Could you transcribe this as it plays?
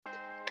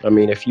I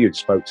mean, if you'd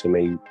spoke to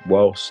me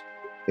whilst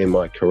in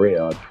my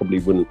career, I probably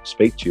wouldn't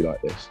speak to you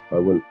like this. I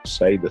wouldn't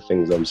say the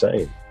things I'm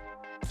saying.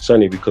 It's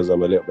only because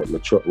I'm a little bit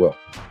mature. Well,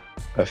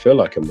 I feel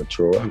like I'm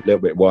mature, a little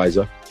bit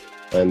wiser,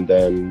 and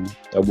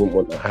I wouldn't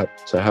want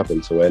that to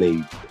happen to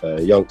any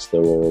youngster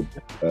or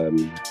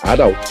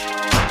adult.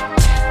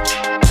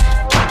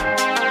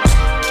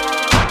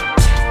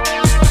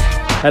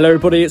 Hello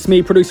everybody, it's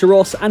me, producer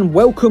Ross, and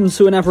welcome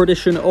to another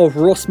edition of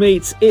Ross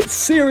Meets. It's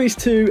Series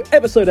 2,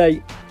 Episode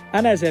 8,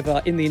 and as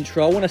ever in the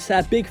intro, I want to say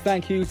a big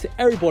thank you to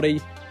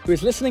everybody who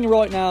is listening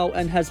right now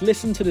and has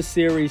listened to the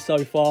series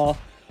so far,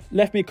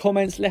 left me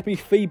comments, left me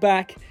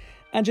feedback,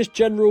 and just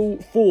general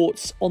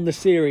thoughts on the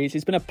series.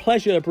 It's been a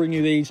pleasure bringing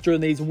you these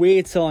during these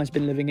weird times I've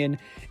been living in.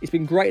 It's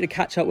been great to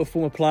catch up with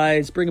former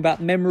players, bring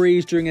about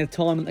memories during a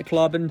time at the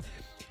club, and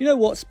you know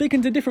what,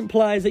 speaking to different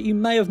players that you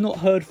may have not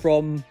heard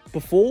from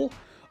before,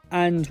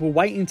 and we're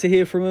waiting to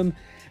hear from them,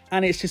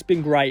 and it's just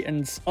been great.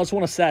 And I just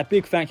want to say a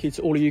big thank you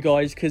to all of you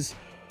guys, because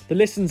the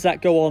listens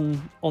that go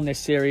on this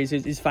series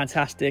is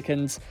fantastic,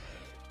 and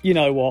you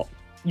know what,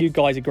 you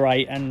guys are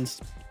great, and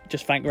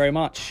just thank you very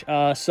much.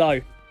 So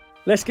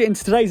let's get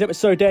into today's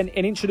episode then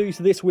and introduce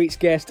this week's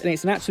guest, and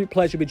it's an absolute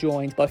pleasure to be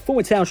joined by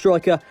former Town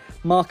striker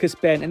Marcus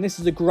Bent, and this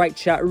is a great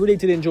chat. I really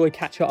did enjoy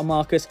catching up with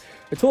Marcus.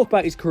 We talk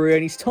about his career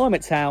and his time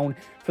at Town,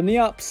 from the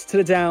ups to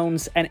the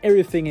downs and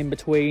everything in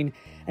between.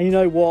 And you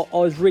know what, I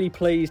was really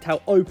pleased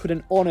how open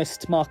and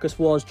honest Marcus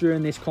was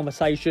during this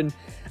conversation,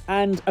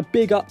 and a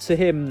big up to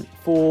him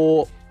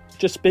for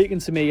just speaking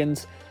to me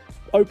and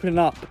opening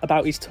up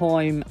about his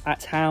time at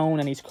Town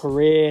and his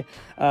career,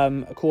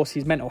 of course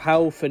his mental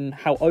health and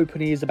how open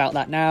he is about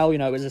that now. You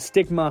know, it was a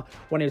stigma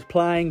when he was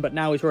playing, but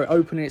now he's very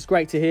open, and it's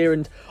great to hear.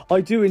 And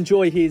I do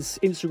enjoy his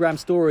Instagram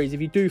stories.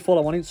 If you do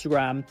follow on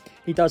Instagram,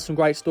 he does some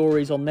great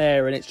stories on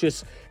there, and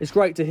it's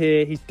great to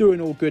hear he's doing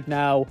all good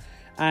now.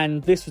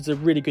 And this was a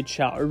really good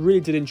chat. I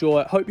really did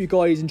enjoy it. Hope you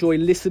guys enjoy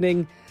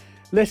listening.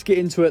 Let's get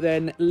into it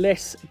then.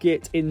 Let's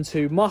get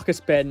into Marcus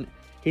Bent,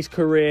 his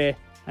career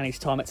and his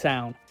time at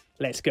Town.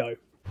 Let's go.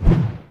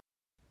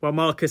 Well,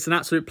 Marcus, an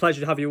absolute pleasure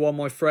to have you on,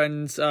 my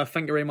friend.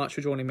 Thank you very much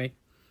for joining me.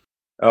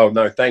 Oh,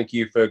 no, thank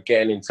you for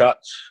getting in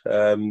touch.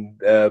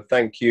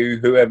 Thank you,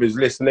 whoever's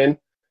listening.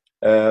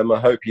 I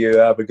hope you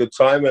have a good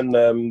time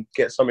and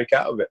get something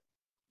out of it.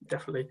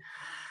 Definitely.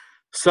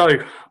 So,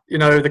 you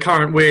know, the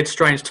current weird,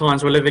 strange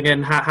times we're living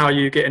in, how are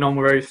you getting on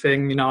with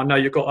everything? You know, I know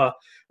you've got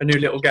a new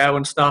little girl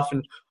and stuff,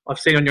 and I've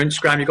seen on your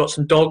Instagram you've got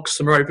some dogs,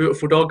 some very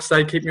beautiful dogs.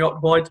 They keep you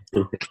occupied.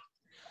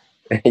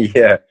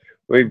 Yeah,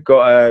 we've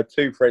got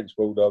 2 French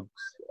bulldogs.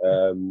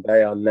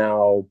 They are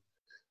now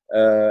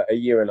a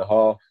year and a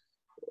half,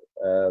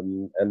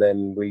 and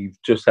then we've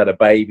just had a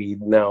baby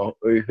now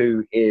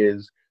who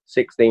is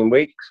 16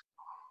 weeks.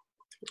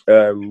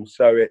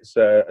 So it's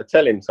a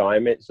telling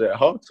time. It's a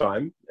hard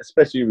time,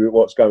 especially with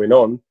what's going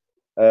on.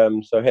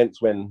 So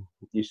hence when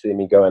you see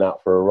me going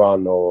out for a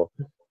run or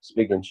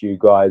speaking to you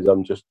guys,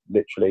 I'm just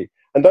literally,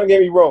 and don't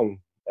get me wrong,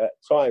 at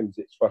times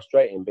it's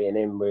frustrating being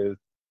in with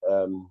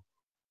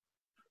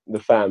the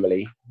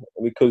family,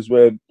 because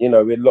we're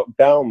locked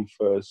down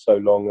for so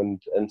long,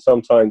 and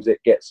sometimes it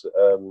gets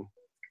a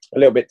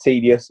little bit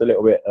tedious, a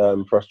little bit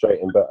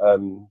frustrating, but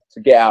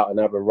to get out and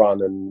have a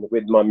run, and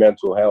with my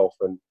mental health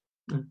and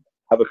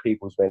other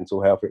people's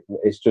mental health,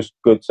 it's just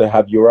good to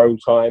have your own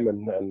time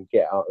and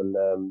get out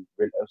and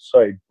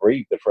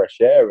breathe the fresh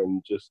air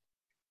and just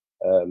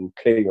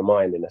clear your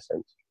mind, in a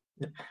sense.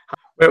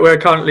 Where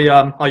currently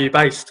are you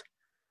based?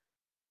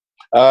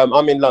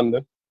 I'm in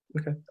London.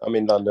 Okay. I'm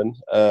in London.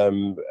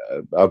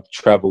 I've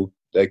travelled.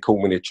 They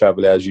call me the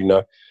traveller, as you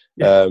know.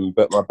 Yeah.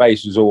 But my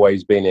base has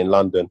always been in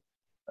London.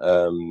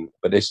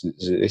 But this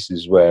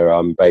is where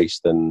I'm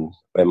based and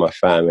where my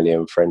family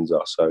and friends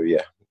are. So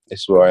yeah,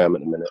 this is where I am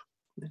at the minute.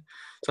 So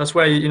that's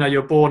where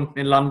you're born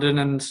in London,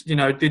 and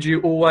did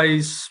you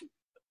always?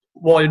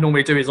 What I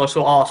normally do is I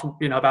sort of ask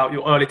about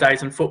your early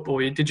days in football.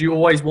 Did you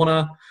always want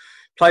to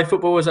play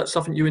football? Was that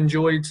something you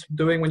enjoyed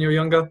doing when you were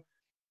younger?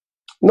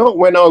 Not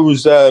when I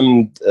was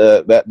at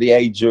the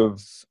age of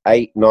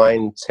 8,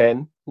 9,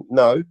 10.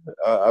 No,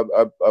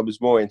 I was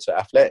more into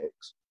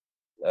athletics.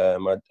 I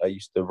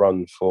used to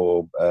run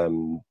for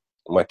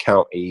my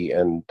county,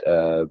 and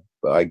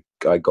I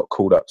got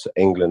called up to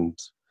England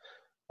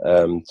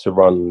to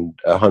run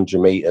 100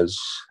 metres.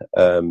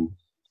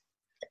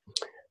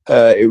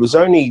 It was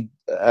only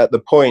at the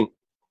point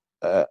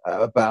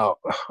about,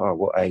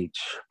 what age?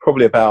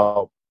 Probably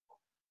about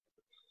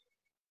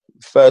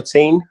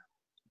 13,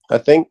 I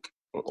think,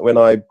 when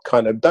I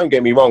don't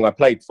get me wrong, I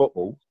played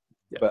football,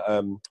 but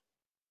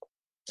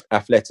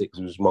athletics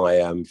was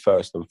my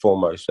first and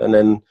foremost. And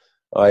then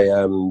I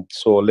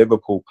saw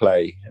Liverpool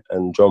play,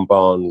 and John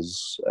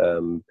Barnes,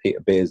 Peter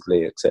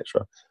Beardsley,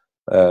 etc.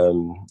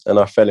 And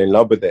I fell in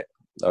love with it.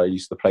 I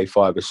used to play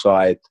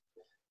five-a-side,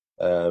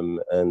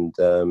 and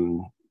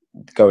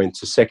going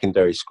to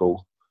secondary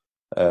school,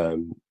 I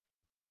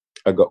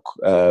got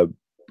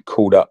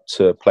called up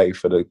to play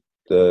for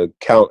the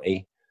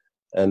county,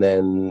 and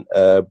then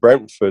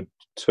Brentford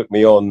took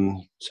me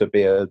on to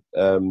be a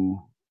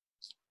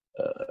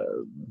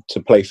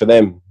to play for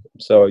them.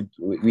 So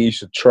we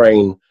used to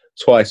train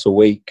twice a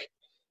week,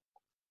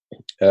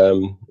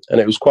 and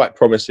it was quite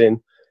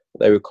promising.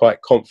 They were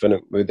quite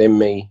confident within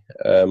me.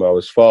 I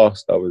was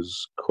fast, I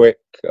was quick,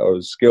 I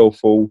was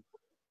skillful.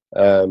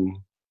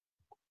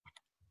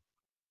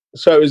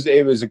 So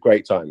it was a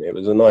great time. It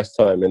was a nice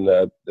time, and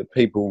the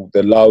people,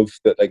 the love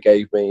that they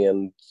gave me,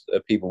 and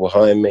the people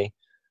behind me,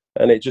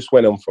 and it just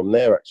went on from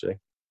there. Actually,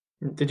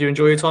 did you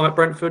enjoy your time at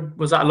Brentford?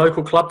 Was that a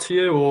local club to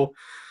you, or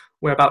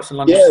whereabouts in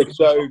London? Yeah,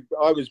 so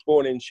I was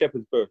born in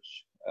Shepherd's Bush.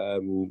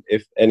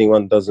 If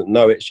anyone doesn't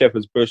know it,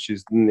 Shepherd's Bush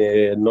is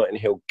near Notting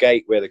Hill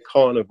Gate, where the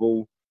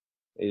carnival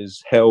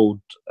is held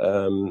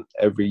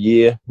every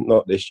year.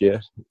 Not this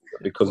year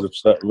because of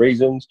certain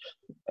reasons.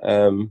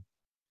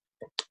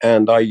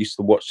 And I used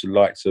to watch the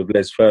likes of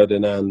Les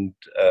Ferdinand,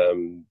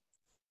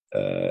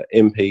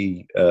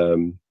 Impey,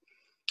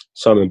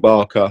 Simon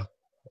Barker,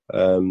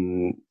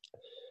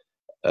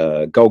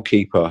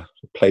 goalkeeper,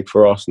 played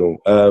for Arsenal,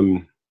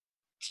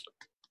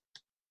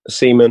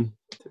 Seaman.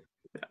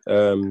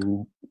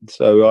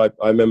 So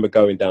I remember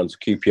going down to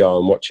QPR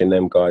and watching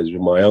them guys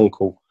with my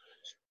uncle.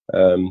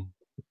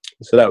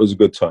 So that was a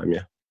good time,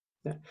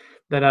 yeah.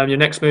 Then your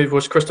next move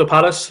was Crystal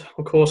Palace,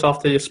 of course,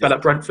 after you spent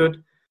at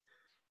Brentford.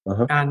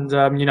 Uh-huh. And,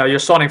 you're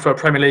signing for a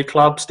Premier League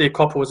club. Steve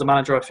Coppell was the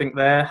manager, I think,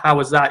 there. How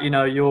was that?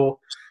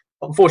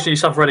 Unfortunately, you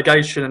suffered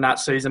relegation in that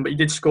season, but you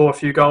did score a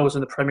few goals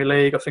in the Premier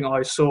League. I think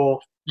I saw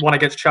one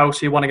against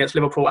Chelsea, one against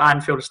Liverpool,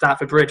 Anfield, and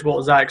Stamford Bridge. What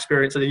was that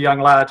experience as a young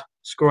lad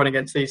scoring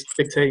against these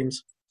big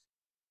teams?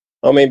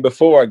 I mean,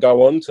 before I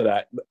go on to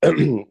that,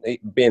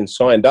 being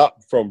signed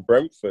up from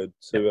Brentford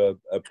to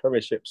a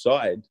Premiership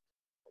side,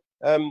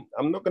 I'm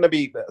not going to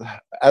be,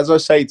 as I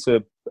say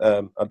to,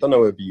 I don't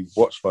know if you've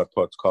watched my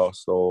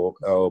podcast or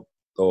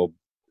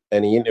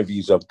any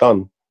interviews I've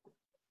done.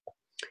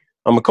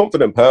 I'm a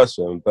confident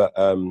person, but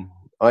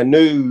I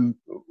knew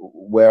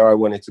where I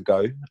wanted to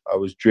go. I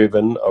was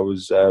driven. I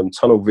was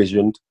tunnel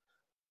visioned,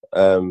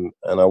 and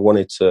I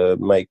wanted to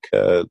make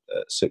a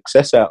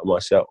success out of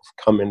myself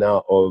coming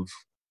out of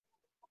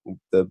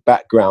the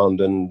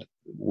background and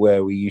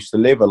where we used to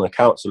live on a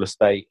council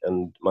estate,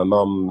 and my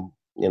mum,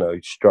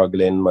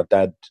 struggling, my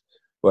dad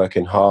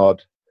working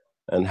hard,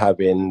 and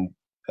having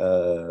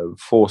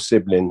 4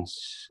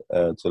 siblings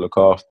to look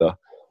after.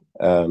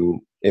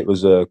 It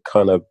was a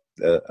kind of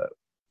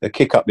a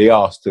kick up the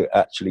arse to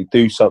actually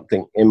do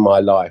something in my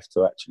life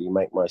to actually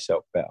make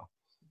myself better.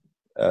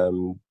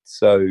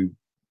 So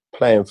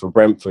playing for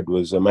Brentford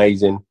was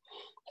amazing.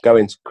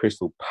 Going to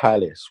Crystal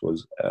Palace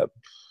was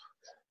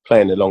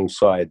playing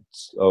alongside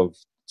of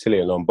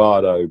Tilly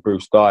Lombardo,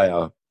 Bruce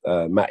Dyer,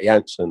 Matt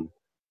Jansen.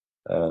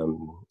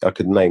 I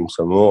could name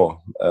some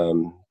more.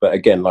 But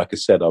again, like I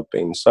said, I've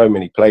been so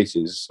many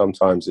places.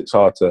 Sometimes it's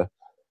hard to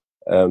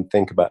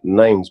think about the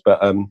names.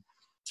 But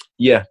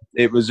yeah,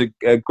 it was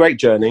a great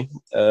journey,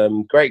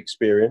 great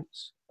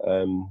experience.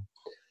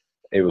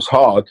 It was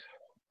hard.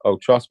 Oh,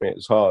 trust me, it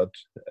was hard.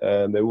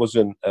 There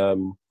wasn't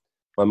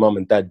my mum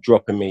and dad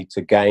dropping me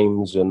to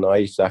games, and I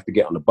used to have to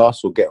get on the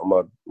bus or get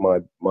on my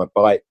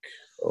bike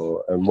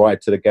and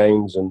ride to the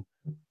games, and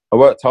I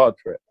worked hard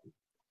for it.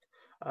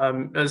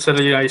 So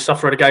you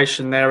suffered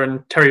relegation there,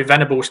 and Terry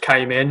Venables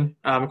came in.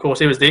 Of course,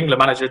 he was the England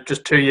manager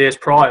just 2 years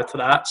prior to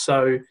that.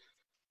 So,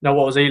 what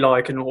was he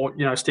like? And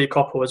Steve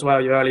Coppell as well,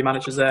 your early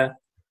managers there.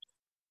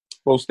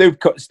 Well, Steve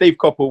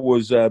Coppell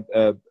was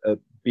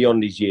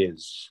beyond his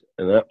years,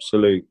 an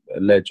absolute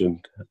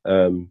legend.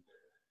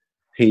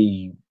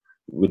 He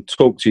would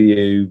talk to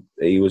you.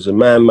 He was a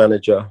man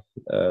manager.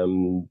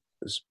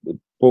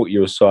 Brought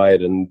you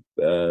aside and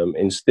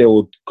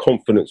instilled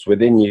confidence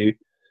within you.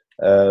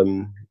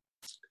 And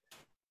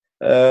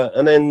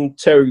then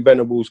Terry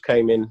Venables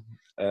came in,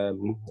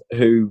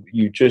 who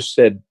you just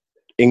said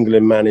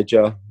England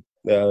manager.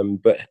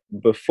 But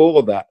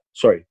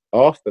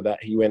after that,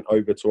 he went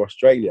over to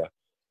Australia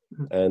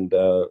and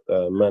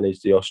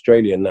managed the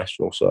Australian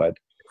national side.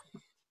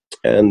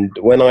 And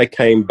when I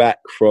came back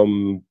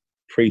from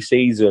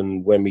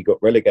pre-season, when we got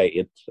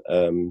relegated,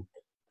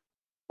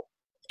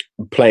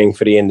 playing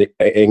for the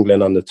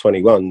England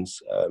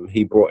under-21s,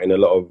 he brought in a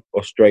lot of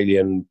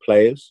Australian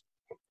players,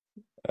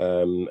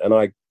 and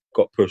I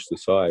got pushed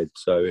aside.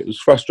 So it was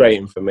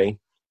frustrating for me,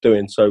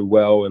 doing so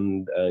well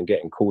and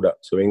getting called up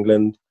to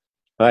England.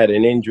 I had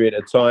an injury at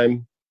the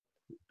time.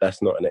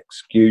 That's not an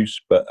excuse,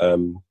 but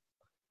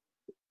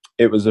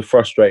it was a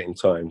frustrating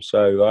time.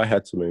 So I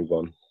had to move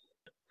on.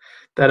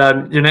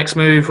 Then your next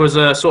move was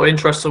a sort of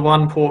interesting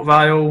one, Port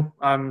Vale.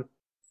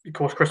 Of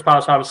course, Crystal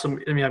Palace had some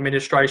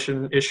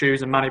administration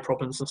issues and money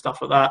problems and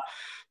stuff like that.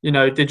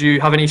 Did you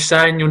have any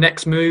say in your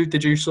next move?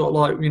 Did you sort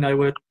of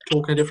we're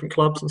talking to different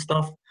clubs and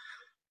stuff?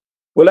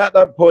 Well, at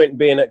that point,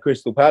 being at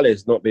Crystal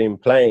Palace, not being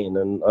playing,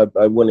 and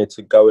I wanted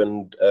to go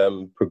and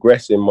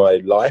progress in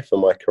my life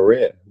and my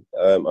career.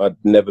 I'd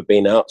never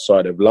been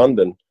outside of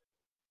London.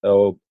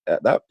 Or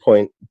at that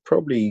point,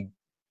 probably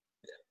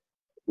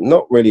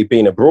not really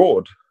been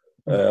abroad.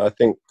 I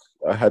think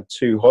I had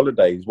 2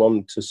 holidays,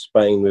 one to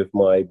Spain with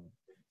my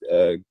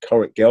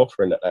current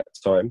girlfriend at that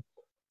time,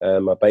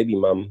 my baby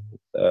mum,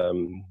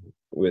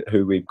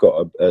 who we've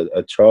got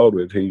a child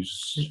with,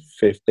 who's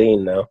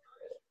 15 now.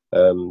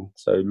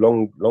 So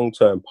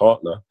long-term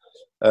partner.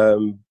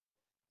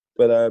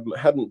 But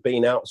hadn't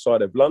been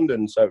outside of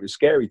London, so it was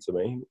scary to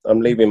me.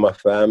 I'm leaving my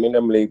family,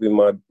 I'm leaving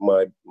my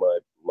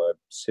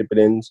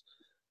siblings,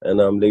 and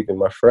I'm leaving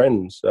my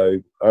friends. So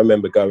I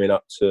remember going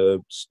up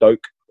to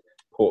Stoke,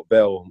 Port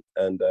Vale,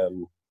 and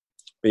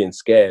being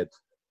scared.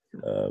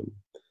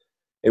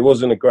 It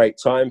wasn't a great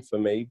time for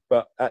me,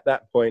 but at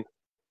that point,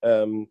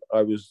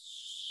 I was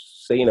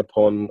seen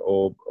upon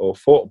or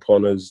thought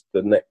upon as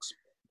the next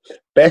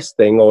best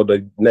thing, or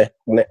the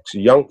next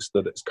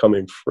youngster that's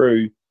coming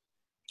through.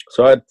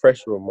 So I had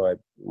pressure on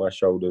my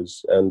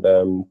shoulders, and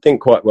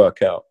didn't quite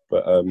work out.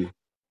 But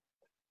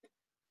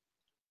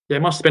yeah,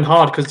 it must have been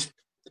hard because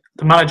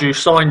the manager who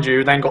signed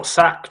you then got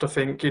sacked, I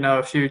think,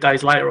 a few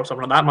days later or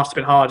something like that. It must have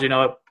been hard,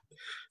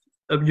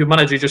 your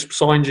manager just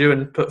signed you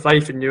and put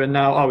faith in you, and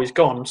now, he's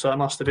gone. So it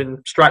must have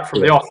been straight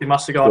from the off. You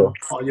must have gone,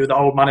 you were the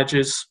old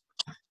manager's,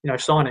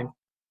 signing.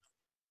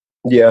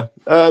 Yeah,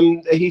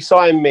 he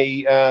signed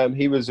me.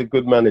 He was a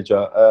good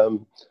manager.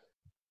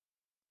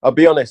 I'll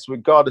be honest,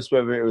 regardless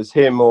whether it was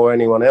him or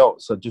anyone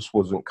else, I just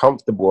wasn't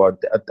comfortable.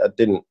 I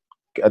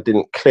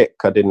didn't click.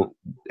 I didn't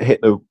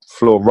hit the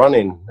floor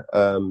running.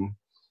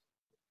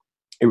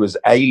 It was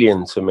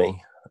alien to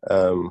me.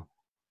 I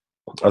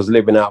was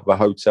living out of a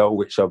hotel,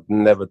 which I've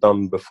never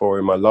done before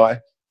in my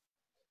life.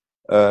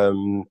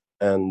 And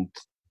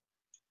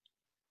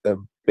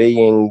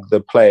being the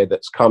player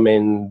that's come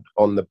in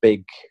on the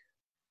big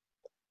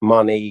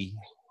money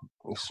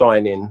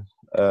signing,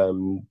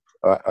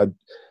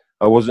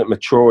 I wasn't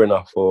mature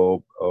enough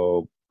or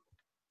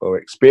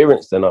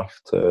experienced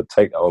enough to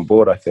take that on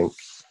board, I think,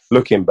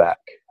 looking back.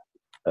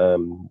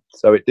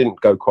 So it didn't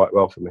go quite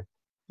well for me.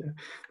 Yeah.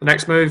 The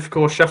next move, of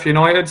course, Sheffield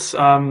United.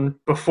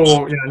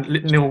 Before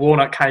Neil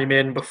Warnock came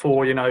in,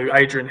 before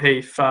Adrian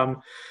Heath.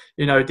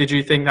 Did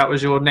you think that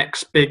was your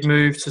next big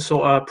move to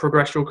sort of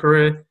progress your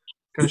career?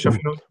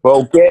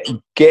 Well,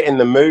 getting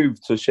the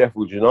move to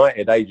Sheffield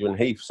United, Adrian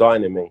Heath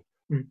signing me,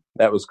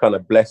 that was kind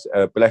of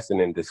a blessing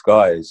in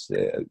disguise.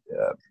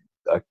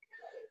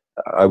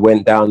 I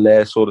went down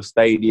there, saw the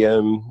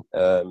stadium.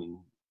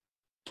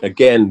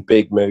 Again,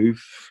 big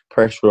move,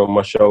 pressure on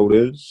my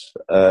shoulders.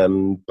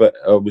 But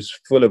I was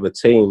full of a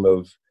team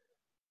of,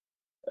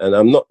 and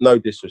I'm no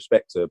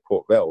disrespect to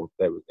Port Vale,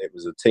 it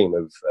was a team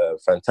of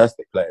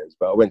fantastic players.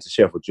 But I went to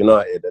Sheffield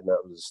United, and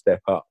that was a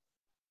step up.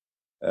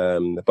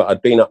 But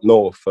I'd been up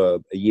north for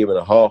a year and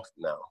a half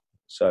now,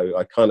 so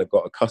I kind of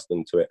got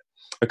accustomed to it,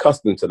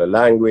 accustomed to the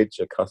language,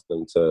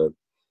 accustomed to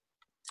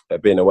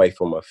being away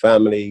from my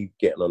family,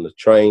 getting on the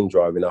train,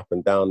 driving up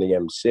and down the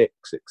M6,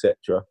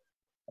 etc.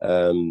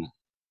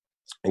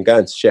 And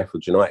going to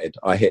Sheffield United,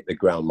 I hit the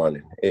ground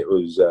running. It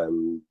was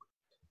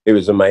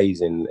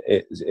amazing.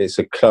 It's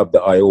a club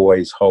that I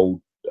always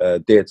hold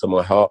dear to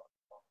my heart.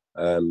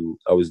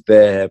 I was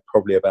there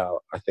probably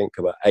about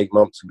 8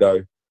 months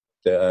ago,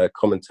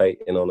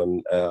 commentating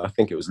on, I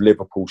think it was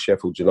Liverpool,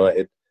 Sheffield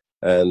United,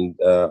 and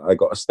I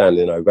got a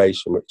standing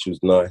ovation, which was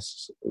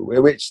nice,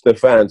 which the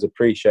fans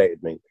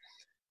appreciated me.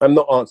 I'm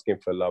not asking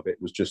for love.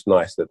 It was just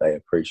nice that they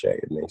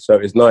appreciated me. So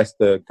it's nice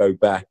to go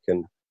back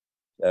and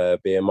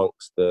be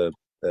amongst the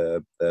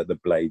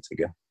Blades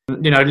again.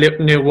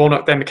 Neil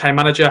Warnock then became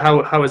manager.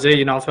 How was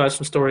he? I've heard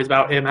some stories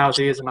about him. How's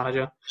he as a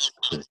manager?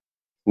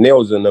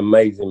 Neil's an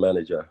amazing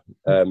manager.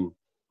 I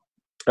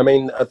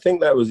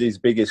think that was his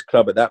biggest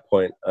club at that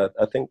point.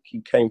 I think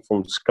he came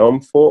from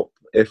Scunthorpe,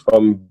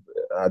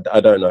 I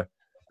don't know.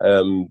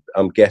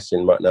 I'm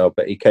guessing right now,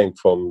 but he came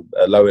from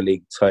a lower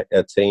league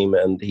team,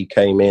 and he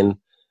came in.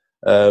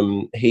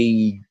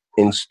 He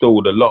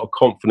installed a lot of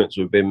confidence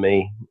within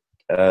me.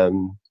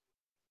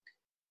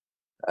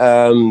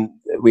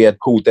 We had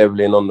Paul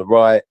Devlin on the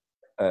right,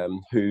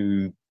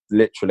 who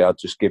literally I'd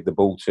just give the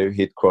ball to.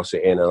 He'd cross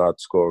it in and I'd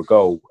score a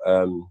goal.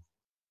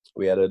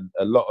 We had a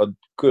lot of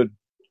good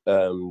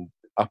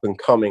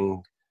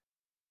up-and-coming,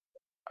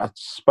 I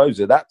suppose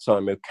at that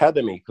time,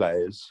 academy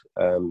players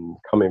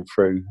coming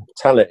through,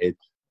 talented.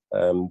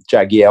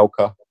 Jagielka.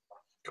 Of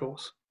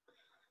course.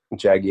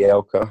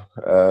 Jagielka.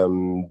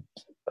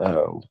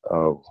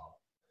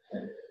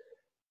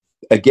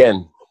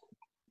 Again,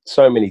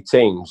 so many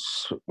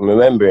teams.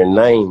 Remembering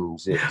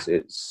names,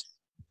 it's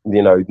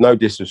no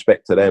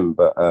disrespect to them,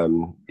 but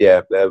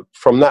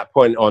from that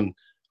point on,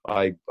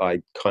 I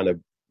kind of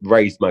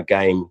raised my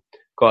game,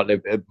 got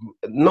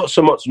not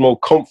so much more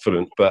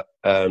confident, but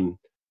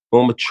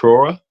more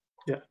mature,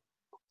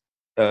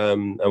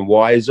 and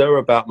wiser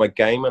about my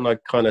game, and I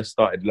kind of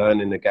started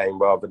learning the game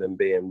rather than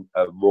being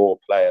a raw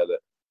player that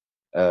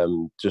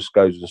just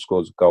goes and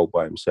scores a goal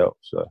by himself.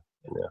 So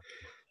yeah.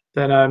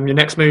 Then your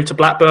next move to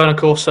Blackburn, of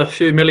course, a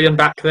few million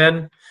back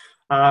then.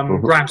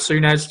 Graham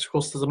Souness, of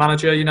course, as a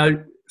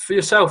manager. For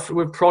yourself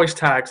with price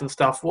tags and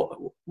stuff,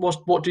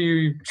 what do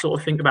you sort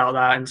of think about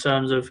that in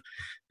terms of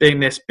being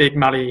this big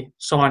money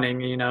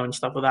signing, and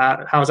stuff like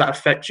that? How does that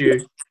affect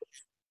you?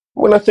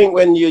 Well, I think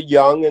when you're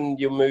young and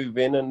you're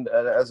moving, and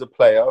as a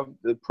player,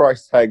 the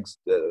price tags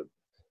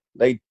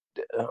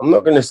I'm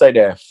not going to say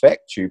they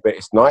affect you, but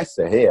it's nice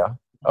to hear.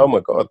 Oh my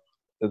God,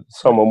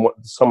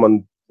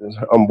 someone,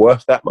 I'm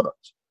worth that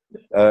much.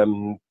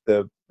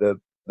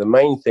 The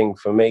main thing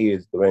for me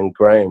is when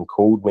Graham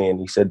called me and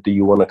he said, "Do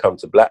you want to come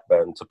to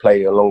Blackburn to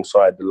play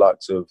alongside the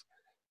likes of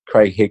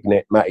Craig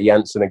Hignett, Matty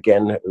Jansen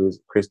again, who was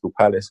at Crystal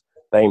Palace,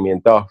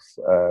 Damien Duff,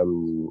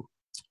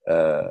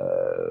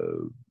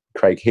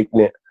 Craig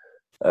Hignett,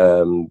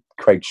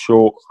 Craig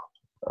Short,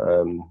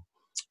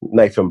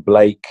 Nathan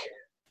Blake."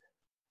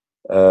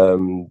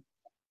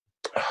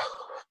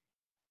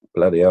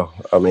 Bloody hell!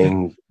 I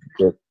mean,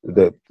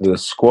 the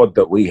squad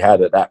that we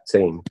had at that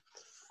team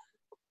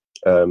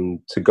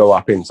to go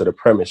up into the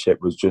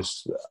Premiership was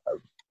just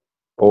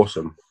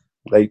awesome.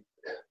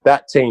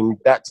 That team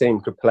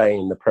could play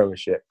in the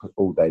Premiership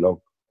all day long.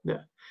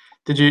 Yeah.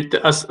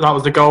 That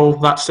was the goal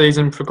that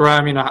season for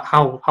Graham? You know,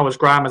 how was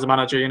Graham as a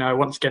manager? You know,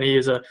 once again, he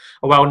is a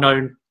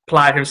well-known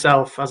player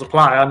himself as a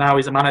player. Now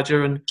he's a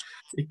manager, and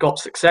he got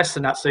success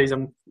in that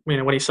season. You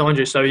know, when he signed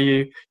you, so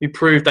you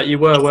proved that you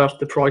were worth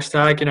the price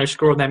tag. You know,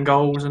 scoring them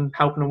goals and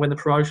helping them win the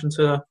promotion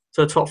to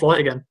the top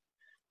flight again.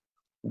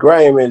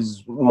 Graham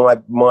is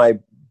my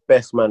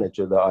best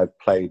manager that I've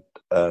played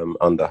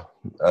under.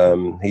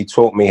 He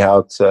taught me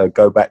how to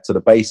go back to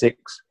the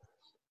basics.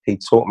 He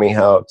taught me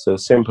how to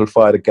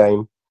simplify the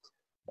game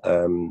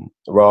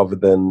rather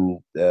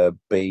than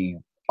be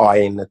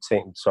eyeing the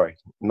team. Sorry,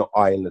 not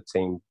eyeing the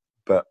team,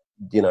 but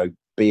you know,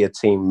 be a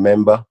team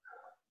member.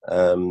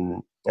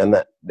 And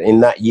that in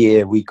that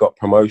year we got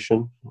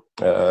promotion.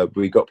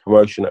 We got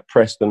promotion at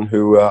Preston,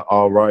 who are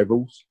our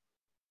rivals,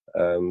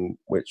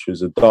 which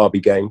was a derby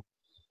game.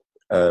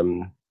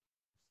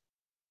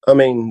 I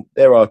mean,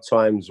 there are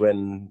times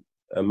when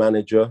a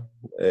manager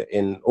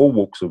in all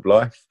walks of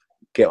life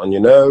get on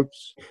your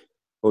nerves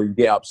or you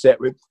get upset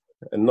with,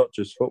 and not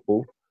just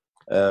football.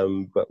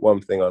 But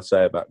one thing I'll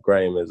say about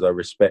Graham is I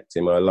respect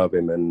him, I love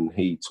him, and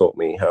he taught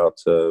me how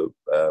to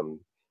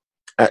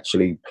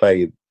actually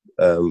play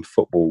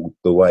football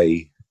the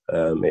way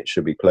it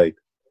should be played.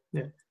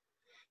 Yeah.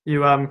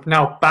 You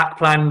now back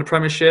playing in the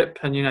Premiership,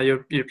 and you know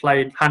you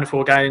played a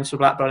handful of games for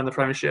Blackburn in the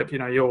Premiership. You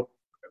know, you're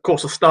of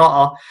course a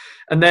starter,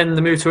 and then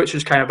the move to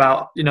Ipswich came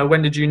about. You know,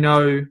 when did you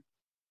know?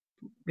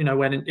 You know,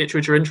 when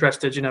Ipswich were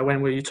interested. You know,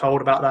 when were you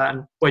told about that,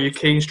 and were you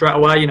keen straight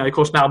away? You know, of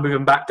course now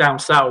moving back down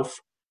south.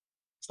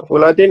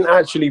 Well, I didn't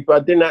actually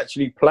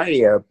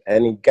play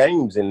any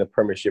games in the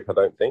Premiership. I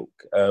don't think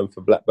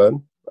for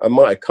Blackburn. I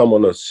might have come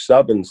on a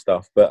sub and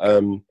stuff, but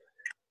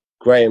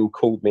Graham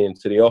called me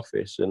into the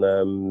office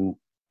and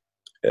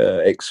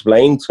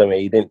explained to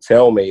me, he didn't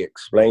tell me,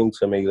 explained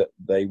to me that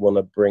they want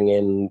to bring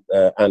in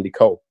Andy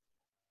Cole.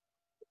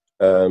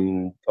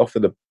 After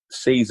the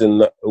season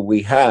that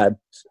we had,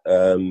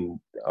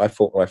 I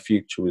thought my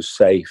future was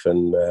safe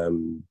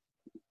and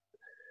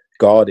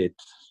guarded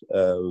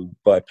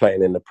by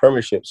playing in the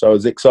Premiership, so I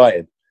was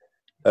excited.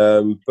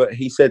 But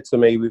he said to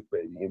me,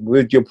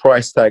 with your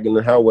price tag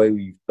and how well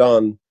you've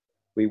done,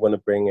 we want to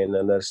bring in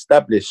an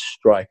established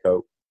striker,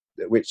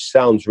 which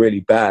sounds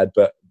really bad,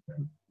 but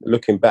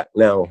looking back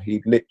now,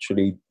 he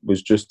literally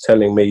was just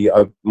telling me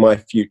my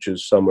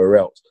future's somewhere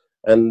else.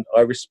 And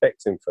I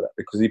respect him for that,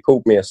 because he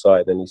pulled me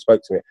aside and he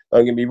spoke to me.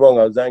 Don't get me wrong,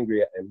 I was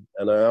angry at him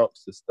and I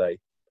asked to stay.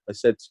 I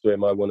said to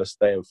him, I want to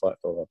stay and fight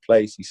for my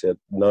place. He said,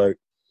 no,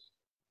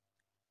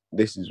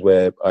 this is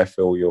where I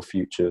feel your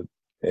future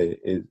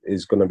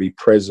is going to be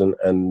present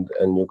and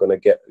you're going to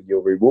get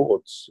your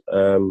rewards.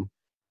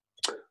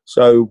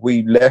 So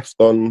we left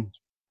on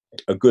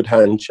a good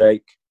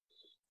handshake,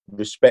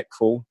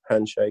 respectful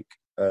handshake,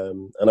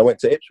 and I went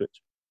to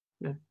Ipswich.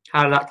 Yeah.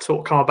 How did that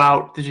talk come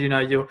about? Did you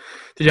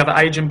have an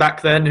agent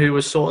back then who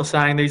was sort of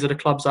saying these are the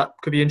clubs that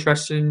could be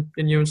interested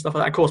in you and stuff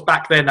like that? Of course,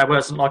 back then there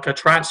wasn't like a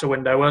transfer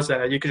window, was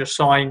there? You could just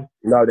sign.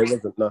 No, there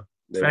wasn't. No,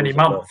 for any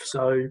month. No.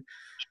 So.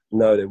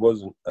 No, there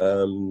wasn't.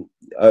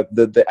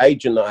 The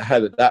agent that I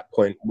had at that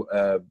point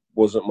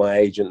wasn't my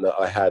agent that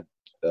I had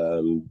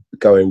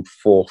going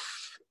forth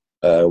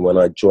when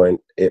I joined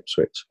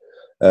Ipswich.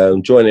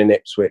 Joining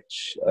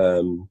Ipswich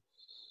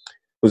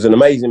was an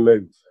amazing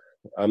move.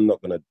 I'm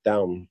not going to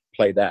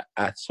downplay that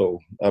at all.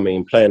 I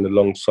mean, playing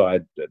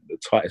alongside the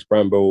Titus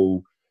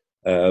Bramble,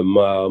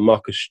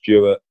 Marcus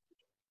Stewart,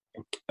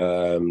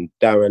 Darren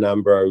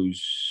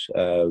Ambrose,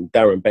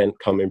 Darren Bent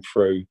coming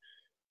through,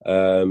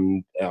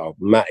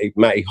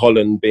 Matty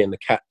Holland being the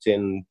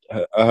captain,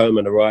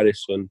 Herman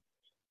Aridison.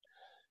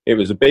 It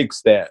was a big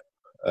step,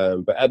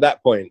 but at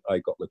that point I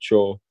got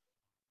mature.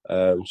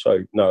 I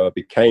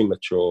became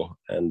mature,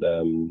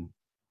 and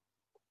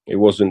it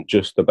wasn't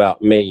just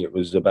about me, it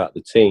was about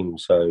the team.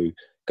 So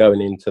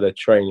going into the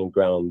training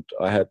ground,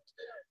 I had,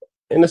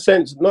 in a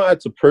sense, not had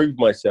to prove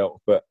myself,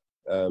 but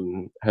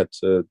had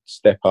to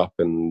step up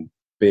and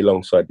be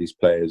alongside these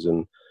players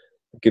and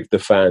give the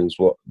fans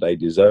what they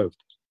deserved.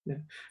 Yeah.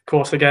 Of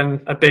course,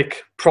 again, a big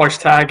price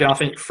tag, and I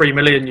think $3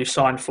 million you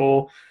signed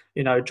for.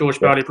 You know, George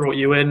Burley brought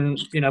you in.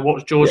 You know, what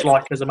was George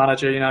like as a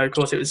manager? You know, of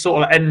course, it was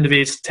sort of the end of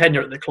his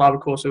tenure at the club.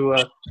 Of course, we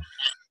were,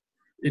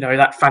 you know,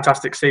 that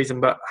fantastic season.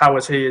 But how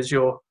was he as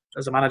your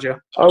as a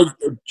manager? Oh,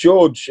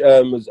 George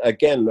was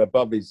again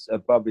above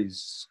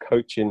his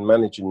coaching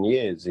managing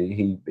years.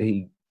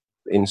 He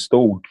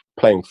installed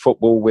playing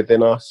football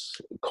within us,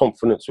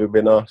 confidence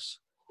within us.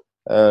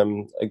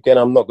 Again,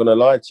 I'm not going to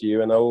lie to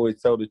you, and I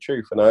always tell the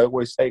truth, and I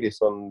always say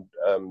this on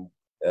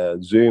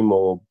Zoom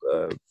or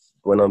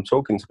when I'm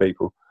talking to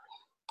people.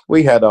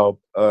 We had our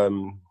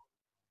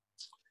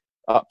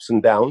ups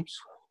and downs,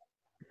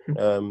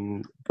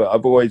 but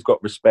I've always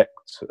got respect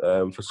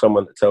for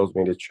someone that tells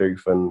me the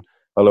truth, and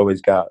I'll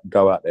always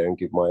go out there and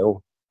give my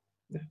all.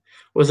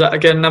 Was that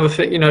again another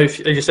thing? You know, as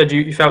you said,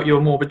 you felt you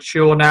were more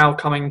mature now,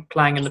 playing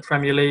in the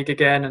Premier League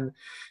again, and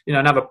you know,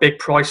 another big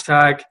price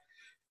tag.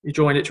 You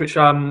joined it.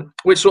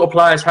 Which sort of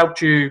players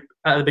helped you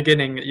at the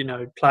beginning? You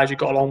know, players you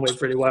got along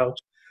with really well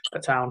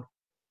at Town.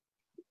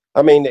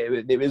 I mean,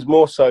 it was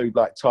more so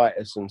like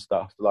Titus and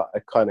stuff. Like I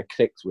kind of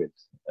clicked with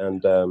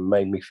and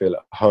made me feel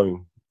at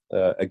home.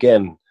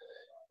 Again,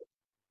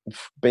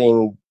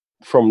 being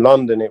from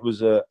London, it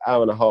was an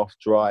hour and a half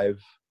drive.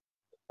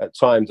 At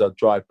times, I'd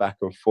drive back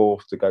and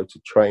forth to go to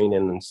training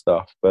and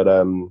stuff. But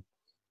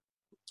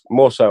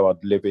more so,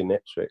 I'd live in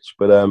Ipswich.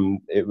 But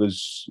it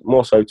was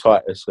more so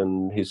Titus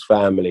and his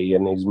family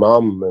and his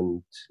mum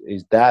and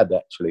his dad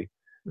actually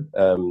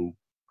kind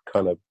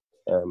of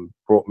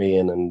brought me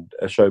in and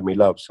showed me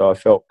love. So I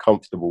felt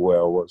comfortable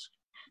where I was.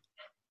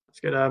 That's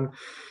good.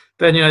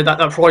 Then you know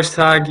that price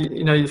tag.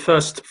 You know, the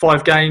first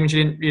 5 games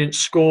you didn't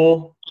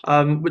score.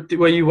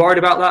 Were you worried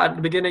about that at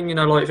the beginning? You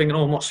know, like thinking,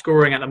 "Oh, I'm not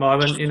scoring at the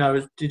moment." You know,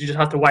 did you just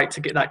have to wait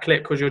to get that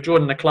click because you're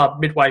joining the club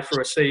midway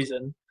through a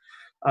season?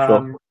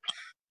 Sure.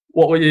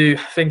 What were you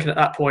thinking at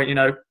that point? You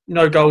know,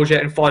 no goals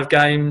yet in 5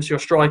 games. You're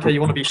a striker. You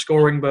want to be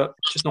scoring, but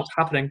it's just not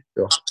happening.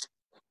 Sure.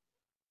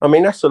 I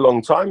mean, that's a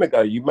long time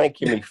ago. You're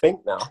making me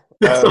think now.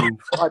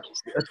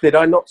 Did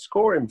I not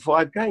score in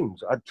 5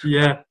 games?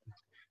 Yeah.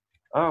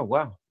 Oh,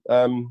 wow.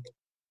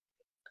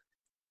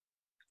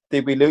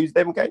 Did we lose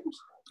them games?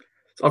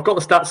 So I've got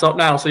the stats up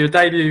now. So your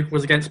debut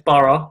was against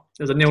Borough.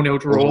 It was a 0-0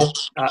 draw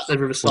at the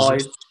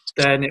Riverside.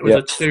 Then it was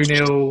a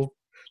 2-0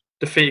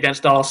 defeat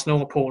against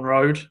Arsenal at Portland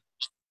Road.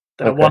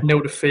 Then a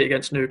 1-0 defeat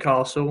against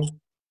Newcastle.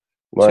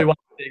 2-1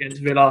 defeat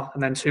against Villa,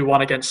 and then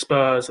 2-1 against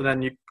Spurs. And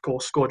then you, of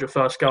course, scored your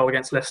first goal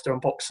against Leicester on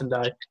Boxing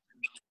Day.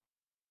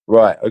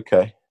 Right.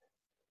 Okay.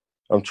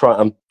 I'm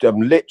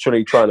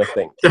literally trying to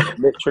think.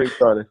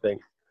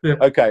 Yeah.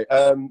 Okay.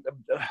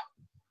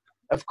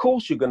 Of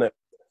course you're gonna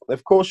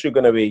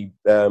be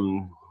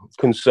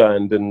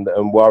concerned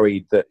and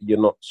worried that you're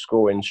not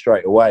scoring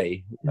straight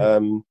away.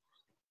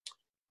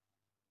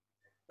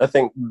 I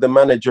think the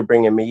manager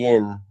bringing me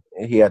in,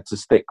 he had to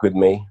stick with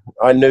me.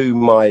 I knew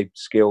my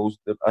skills.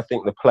 I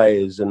think the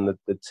players and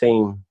the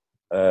team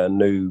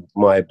knew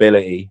my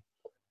ability.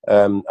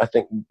 I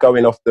think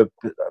going off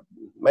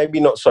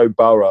maybe not so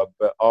Borough,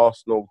 but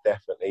Arsenal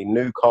definitely.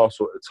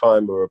 Newcastle at the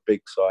time were a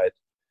big side.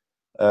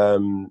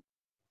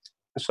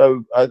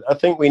 So I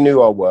think we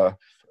knew our worth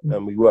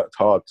and we worked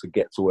hard to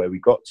get to where we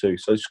got to.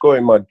 So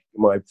scoring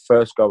my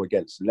first goal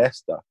against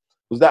Leicester,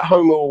 was that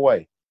home or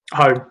away?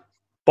 Home.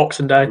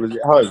 Boxing Day. Was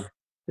it home?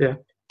 Yeah.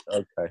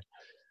 Okay.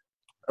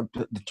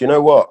 Do you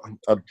know what?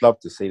 I'd love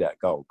to see that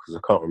goal because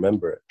I can't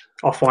remember it.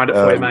 I'll find it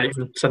for you, mate.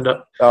 You can send it.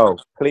 Oh,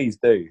 please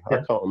do. Yeah.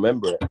 I can't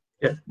remember it.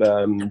 Yeah.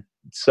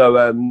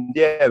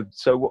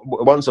 So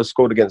once I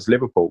scored against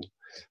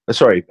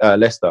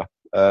Leicester,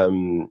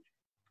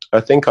 I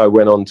think I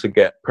went on to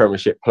get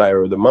Premiership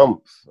Player of the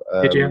Month.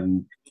 Did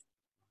you?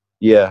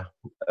 Yeah.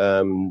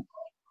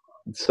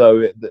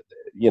 So,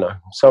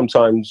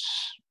 sometimes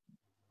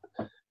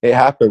it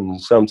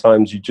happens.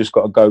 Sometimes you just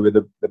got to go with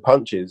the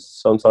punches.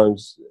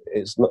 Sometimes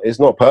it's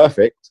not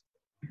perfect.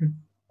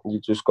 You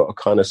just got to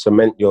kind of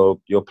cement your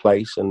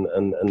place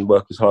and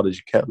work as hard as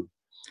you can.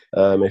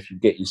 If you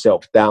get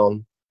yourself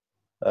down,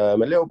 a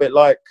little bit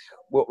like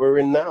what we're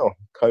in now,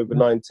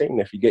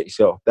 COVID-19. If you get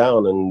yourself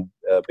down and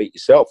beat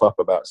yourself up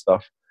about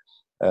stuff,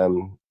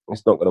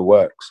 it's not going to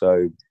work.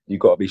 So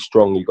you've got to be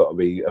strong. You've got to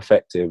be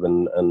effective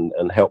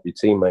and help your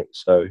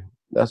teammates. So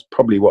that's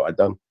probably what I've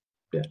done.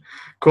 Yeah,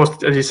 of course.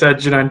 As you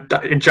said,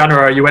 in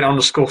January you went on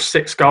to score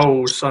 6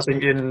 goals, I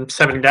think, in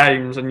 7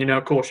 games, and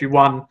of course, you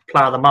won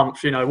Player of the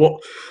Month.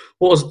 What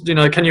was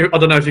can you? I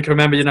don't know if you can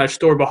remember,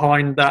 story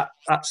behind that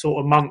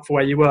sort of month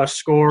where you were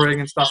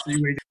scoring and stuff.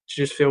 You really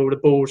just feel the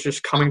ball's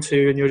just coming to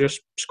you, and you're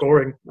just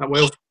scoring at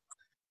will.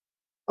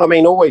 I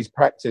mean, always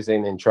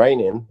practicing in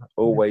training,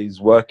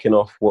 always working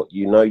off what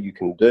you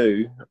can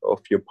do,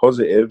 off your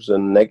positives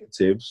and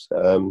negatives.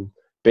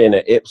 Being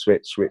at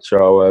Ipswich, which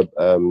are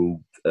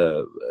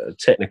a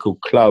technical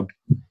club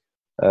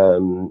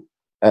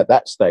at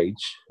that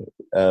stage,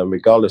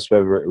 regardless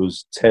whether it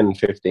was 10,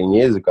 15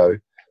 years ago,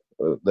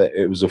 that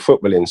it was a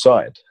footballing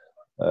side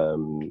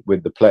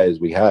with the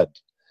players we had.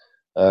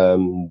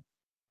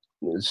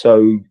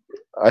 So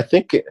I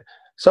think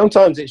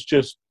sometimes it's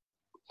just,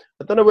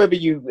 I don't know whether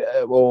you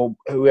or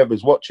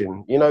whoever's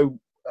watching, I'm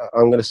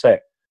going to say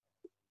it.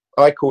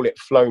 I call it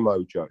flow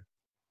mojo.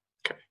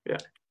 Okay, yeah.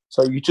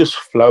 So you're just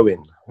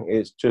flowing.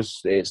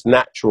 It's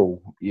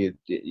natural. You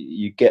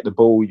get the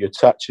ball, your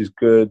touch is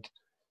good.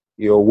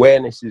 your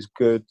awareness is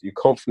good, your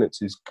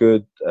confidence is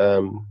good,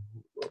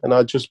 and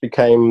I just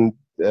became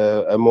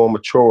a more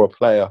mature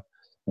player,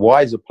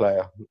 wiser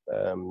player,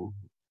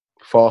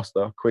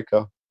 faster,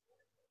 quicker,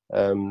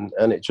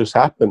 and it just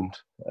happened.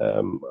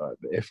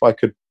 If I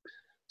could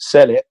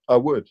sell it, I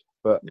would,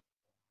 but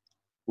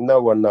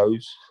no one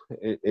knows.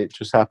 It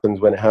just happens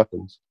when it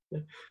happens.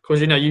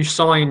 Because you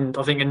signed,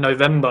 I think, in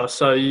November,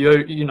 so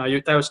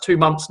there was 2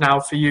 months now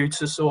for you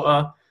to sort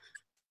of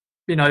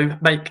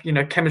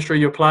make chemistry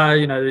your player,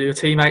 your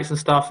teammates and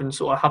stuff, and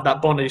sort of have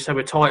that bond, as you said,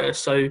 with Titus.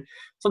 So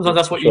sometimes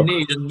that's what you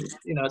need, and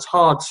it's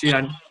hard.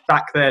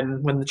 Back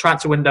then when the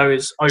transfer window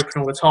is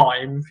open all the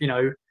time,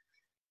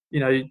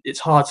 it's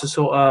hard to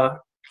sort of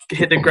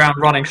hit the ground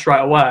running straight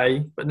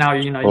away. But now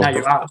now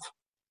you have.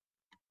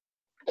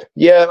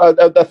 Yeah,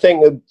 I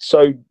think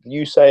so.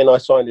 You saying I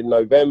signed in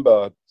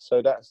November,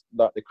 so that's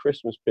like the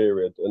Christmas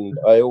period, and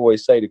I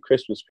always say the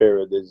Christmas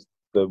period is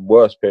the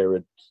worst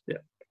period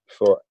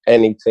for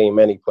any team,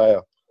 any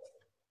player.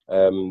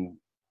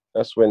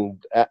 That's when,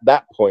 at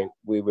that point,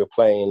 we were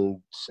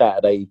playing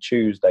Saturday,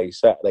 Tuesday.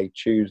 So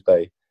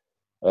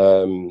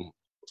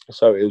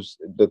it was,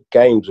 the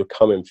games were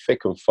coming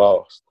thick and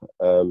fast.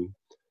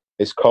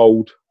 It's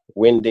cold,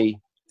 windy.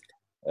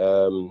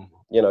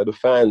 The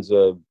fans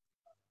are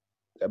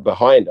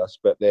behind us,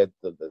 but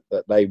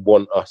they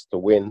want us to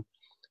win.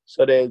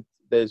 So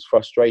there's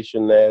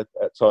frustration there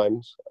at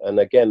times. And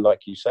again,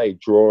 like you say,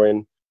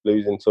 drawing,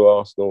 losing to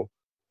Arsenal,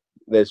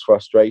 there's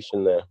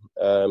frustration there.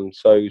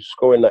 So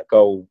scoring that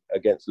goal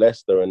against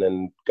Leicester and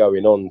then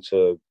going on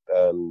to,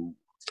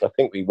 I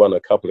think we won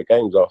a couple of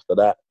games after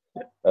that,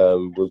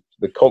 was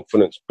the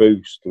confidence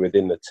boost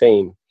within the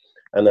team.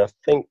 And I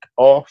think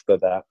after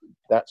that,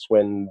 that's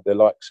when the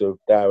likes of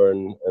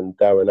Darren and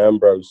Darren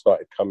Ambrose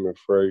started coming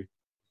through,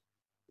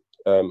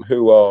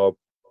 who are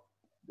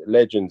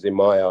legends in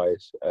my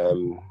eyes.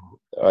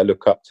 I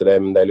look up to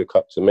them, they look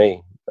up to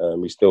me.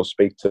 We still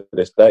speak to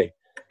this day.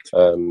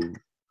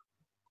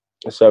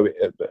 So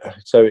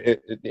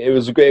it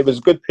was a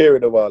good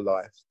period of our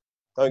life.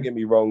 Don't get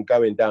me wrong,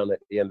 going down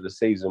at the end of the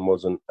season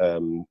wasn't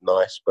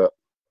nice, but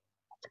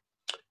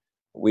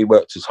we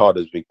worked as hard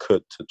as we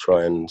could to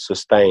try and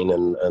sustain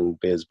and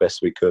be as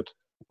best we could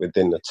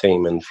within the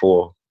team and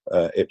for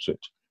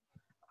Ipswich.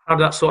 How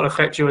did that sort of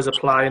affect you as a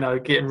player,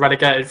 getting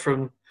relegated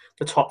from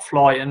the top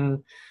flight?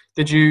 And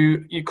did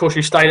you of course,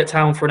 you stayed at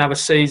Town for another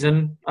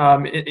season,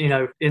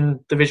 in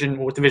Division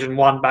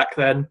 1 back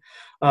then.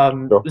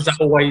 Sure. Was that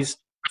always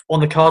on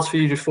the cards for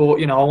you? Just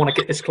thought, I want to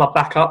get this club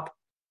back up?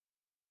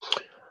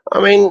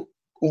 I mean,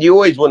 you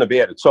always want to be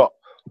at the top.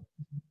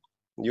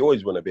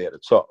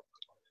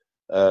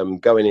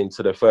 Going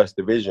into the first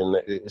division,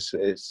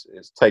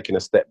 it's taking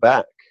a step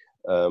back.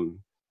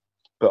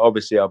 But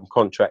obviously, I'm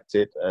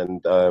contracted,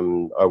 and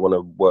I want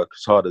to work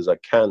as hard as I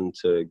can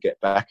to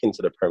get back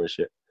into the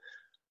Premiership.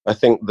 I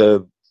think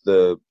the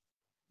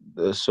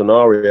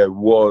scenario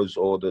was,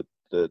 or the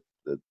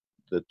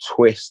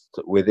twist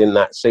within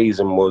that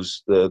season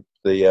was the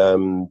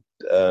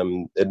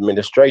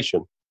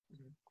administration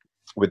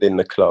within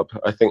the club.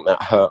 I think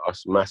that hurt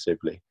us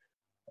massively.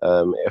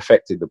 It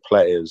affected the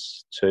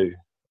players too.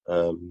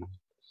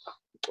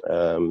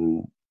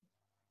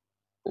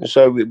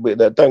 So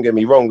don't get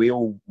me wrong, we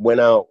all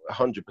went out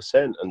 100%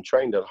 and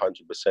trained at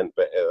 100%,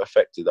 but it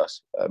affected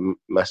us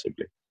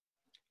massively.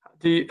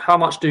 How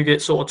much do you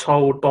get sort of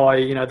told by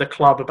the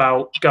club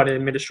about going in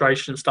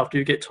administration and stuff? Do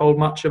you get told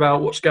much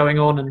about what's going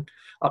on and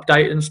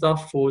updated and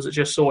stuff, or is it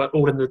just sort of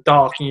all in the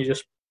dark and you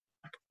just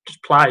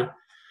play?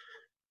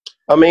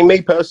 I mean,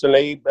 me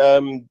personally,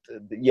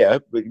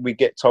 we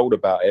get told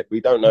about it. We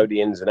don't know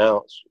the ins and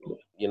outs.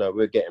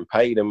 We're getting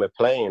paid and we're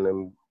playing,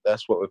 and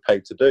that's what we're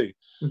paid to do.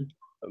 Mm-hmm.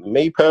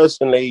 Me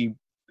personally,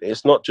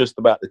 it's not just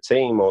about the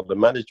team or the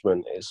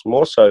management. It's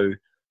more so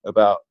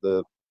about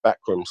the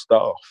backroom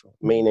staff,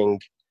 meaning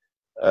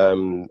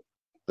the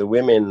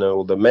women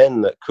or the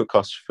men that cook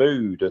us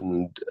food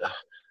and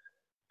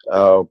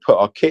put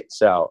our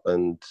kits out.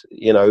 And,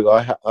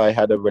 I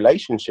had a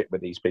relationship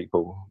with these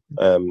people.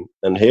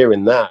 And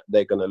hearing that,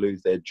 they're going to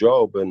lose their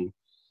job and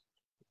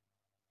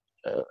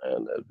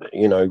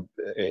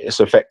it's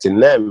affecting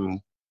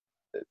them.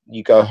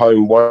 You go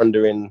home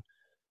wondering,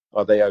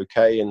 are they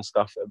okay and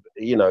stuff?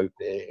 It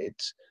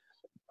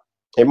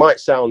might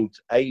sound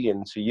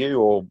alien to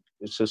you or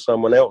to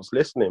someone else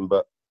listening,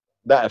 but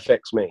that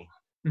affects me.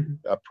 Mm-hmm.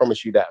 I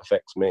promise you that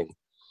affects me.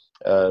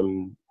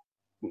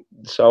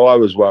 So I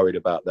was worried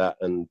about that,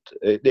 and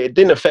it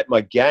didn't affect my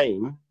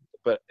game,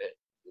 but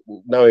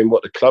knowing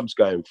what the club's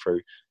going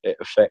through, it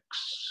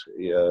affects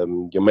your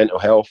mental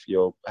health,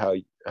 how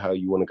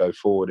you want to go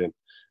forward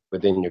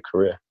within your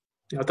career.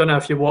 I don't know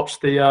if you watched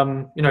the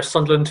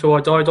Sunderland Till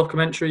I Die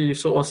documentary. You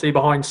sort of see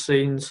behind the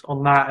scenes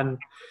on that, and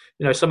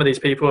some of these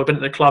people have been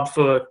at the club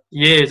for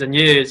years and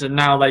years, and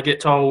now they get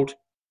told,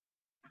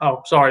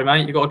 "Oh, sorry,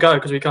 mate, you got to go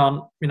because we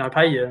can't,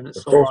 pay you." And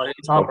it's sort of like,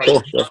 it's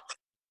heartbreaking.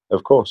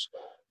 Of course.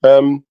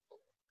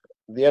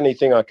 The only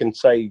thing I can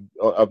say,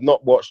 I've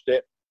not watched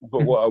it,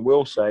 but what I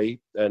will say,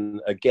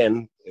 and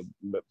again,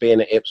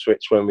 being at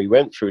Ipswich when we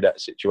went through that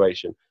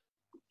situation,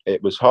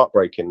 it was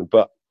heartbreaking.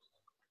 But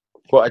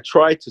what I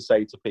try to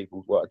say to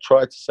people, what I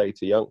try to say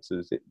to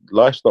youngsters,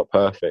 life's not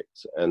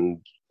perfect, and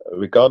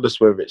regardless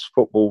whether it's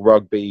football,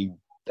 rugby,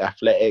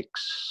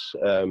 athletics,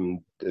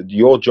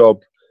 your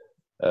job,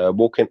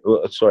 working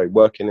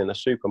in a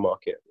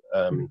supermarket,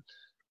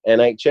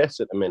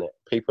 NHS at the minute,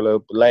 people are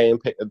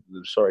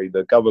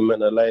the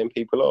government are laying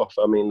people off.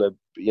 I mean,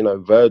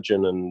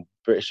 Virgin and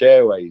British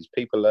Airways,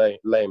 people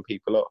laying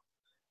people off.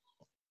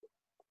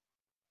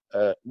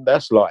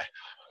 That's life.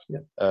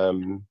 Yeah.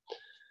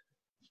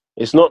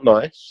 It's not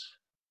nice,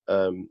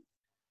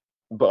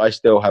 but I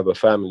still have a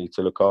family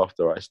to look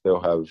after. I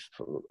still have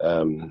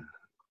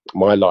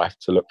my life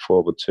to look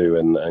forward to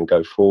and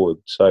go forward.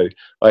 So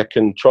I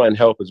can try and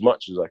help as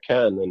much as I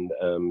can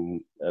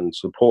and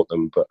support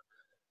them. But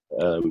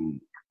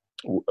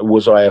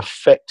was I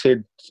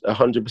affected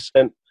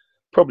 100%?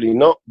 Probably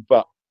not,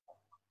 but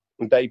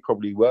they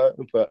probably were.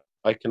 But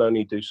I can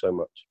only do so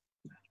much.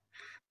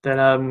 Then,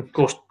 of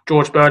course,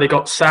 George Burley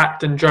got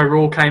sacked and Joe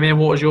Rall came in.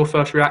 What was your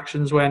first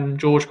reactions when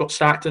George got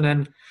sacked and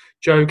then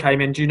Joe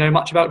came in? Do you know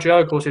much about Joe?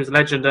 Of course, he was a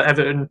legend at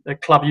Everton, a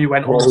club you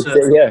went on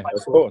to. Yeah,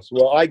 of course.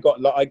 Well, I got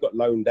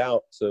loaned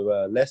out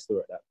to Leicester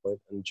at that point,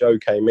 and Joe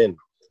came in,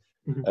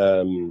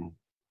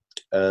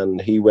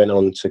 and he went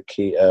on to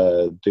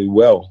do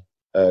well.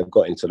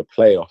 Got into the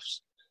playoffs.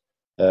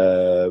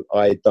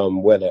 I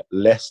done well at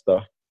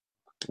Leicester.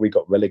 We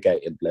got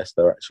relegated,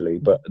 Leicester actually,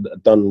 but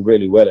done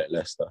really well at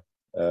Leicester.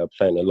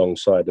 Playing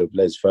alongside of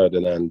Les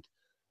Ferdinand,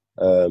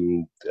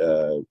 Ian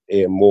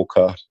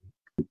Walker,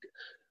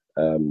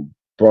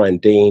 Brian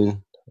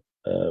Dean,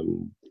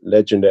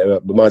 legendary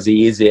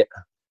Muzzy Izzet,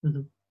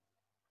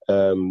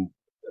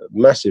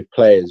 massive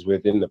players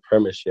within the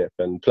Premiership,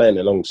 and playing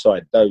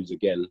alongside those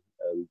again,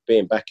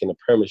 being back in the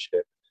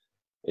Premiership,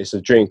 it's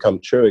a dream come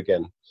true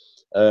again.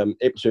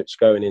 Ipswich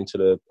going into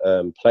the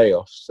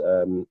playoffs,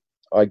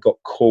 I got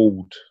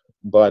called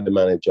by the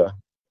manager,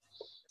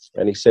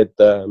 and he said,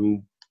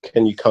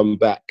 can you come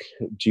back?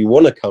 Do you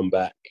want to come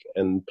back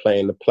and play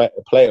in the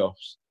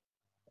playoffs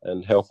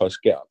and help us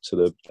get up to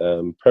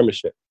the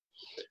Premiership?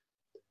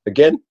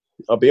 Again,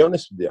 I'll be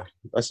honest with you.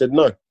 I said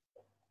no.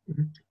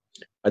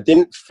 I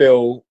didn't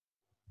feel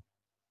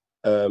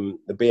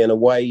being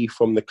away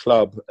from the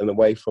club and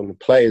away from the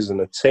players and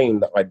the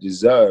team that I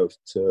deserved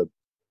to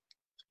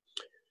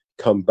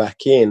come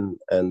back in.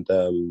 And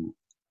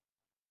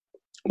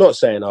not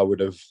saying I would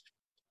have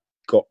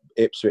got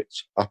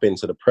Ipswich up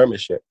into the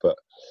Premiership, but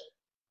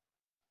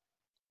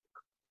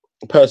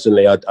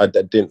personally, I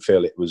didn't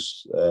feel it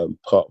was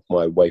part of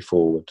my way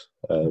forward.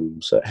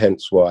 So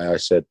hence why I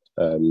said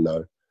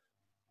no.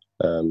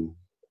 And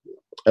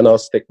I'll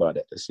stick by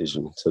that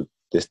decision to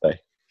this day.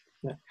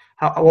 Yeah.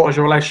 What was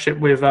your relationship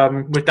with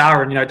Darren?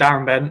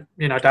 Darren Bent.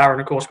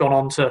 Darren, of course, gone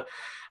on to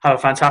have a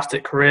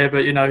fantastic career,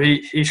 but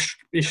he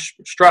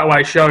straight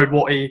away showed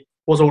what he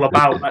was all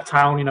about in that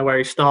town. Where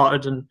he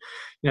started, and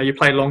you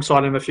played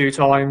alongside him a few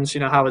times.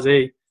 How was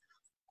he?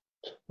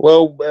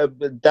 Well,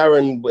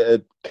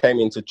 Darren came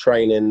into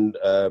training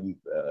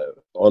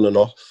on and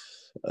off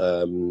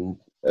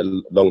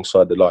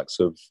alongside the likes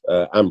of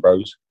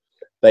Ambrose.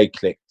 They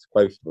clicked.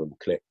 Both of them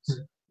clicked.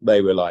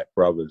 They were like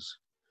brothers.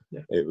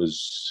 Yeah. It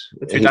was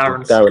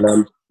Darren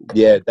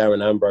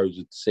Ambrose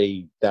would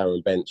see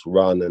Darren Bent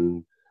run,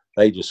 and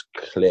they just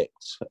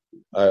clicked.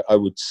 I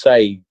would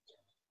say,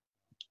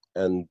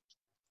 and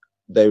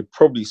they would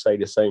probably say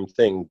the same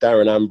thing.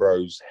 Darren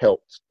Ambrose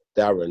helped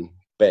Darren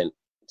Bent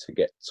to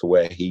get to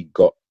where he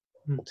got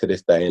to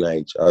this day and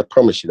age. I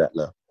promise you that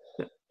now.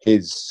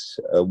 His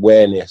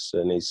awareness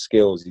and his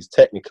skills, his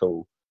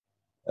technical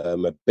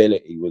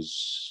ability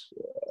was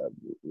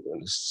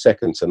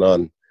second to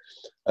none.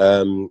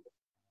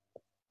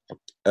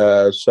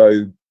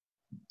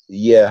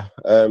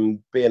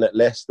 Being at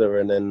Leicester,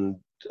 and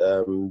then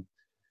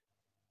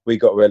we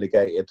got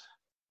relegated,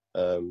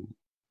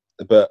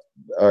 but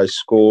I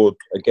scored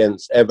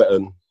against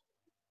Everton.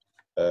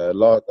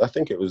 I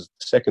think it was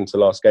second to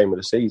last game of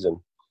the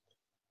season,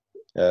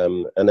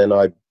 and then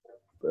I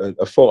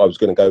thought I was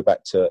going to go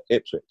back to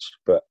Ipswich,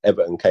 but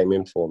Everton came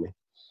in for me,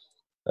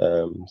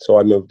 so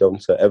I moved on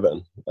to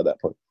Everton at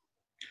that point.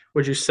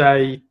 Would you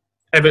say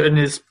Everton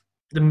is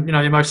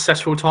your most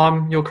successful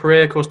time in your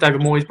career? Of course,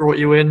 David Moyes brought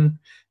you in.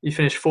 You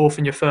finished fourth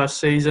in your first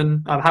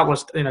season. How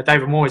was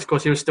David Moyes? Of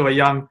course, he was still a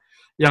young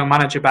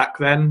manager back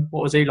then.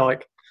 What was he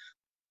like?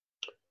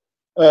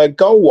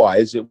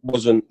 Goal-wise, it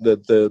wasn't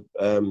the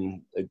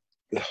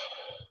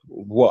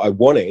what I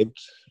wanted.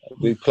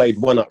 We played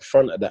one up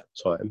front at that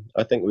time.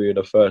 I think we were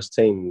the first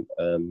team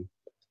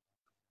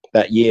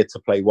that year to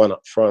play one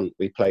up front.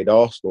 We played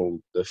Arsenal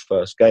the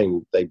first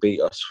game. They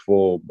beat us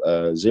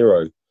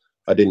 4-0.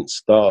 I didn't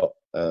start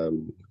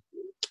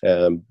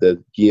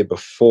the year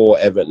before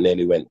Everton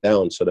nearly went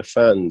down, so the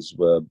fans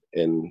were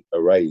in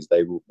a rage.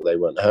 They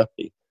weren't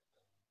happy.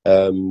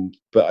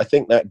 But I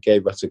think that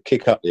gave us a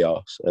kick up the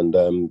arse,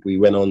 and we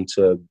went on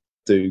to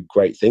do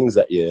great things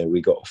that year.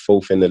 We got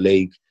fourth in the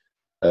league,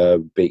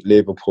 beat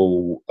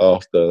Liverpool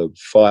after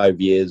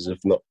 5 years of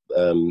not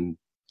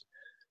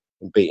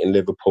beating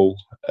Liverpool.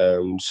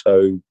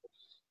 So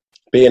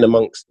being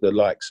amongst the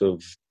likes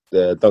of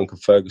Duncan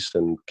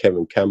Ferguson,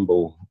 Kevin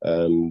Campbell,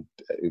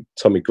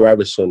 Tommy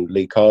Gravison,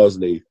 Lee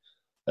Carsley,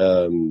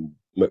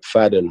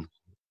 McFadden,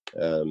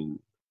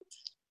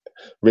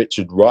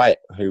 Richard Wright,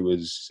 who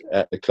was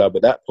at the club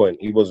at that point.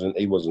 He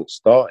wasn't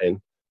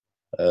starting.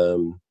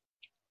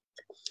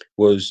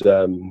 Was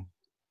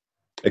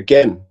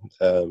again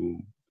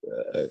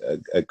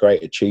a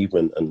great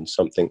achievement and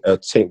something.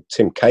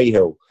 Tim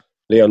Cahill,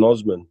 Leon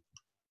Osman.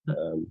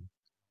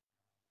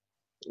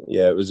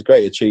 Yeah, it was a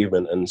great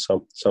achievement and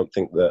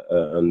something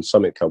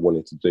I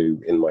wanted to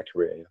do in my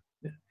career.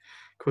 Yeah.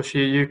 Of course,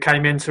 you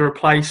came in to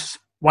replace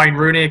Wayne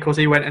Rooney. Of course,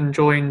 he went and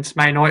joined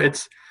Man United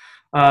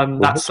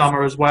that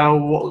summer as well.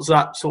 What was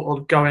that sort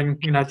of going?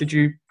 Did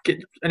you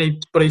get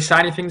anybody say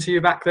anything to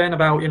you back then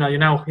about you're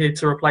now here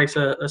to replace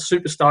a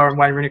superstar in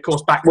Wayne Rooney? Of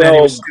course, back then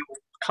he was still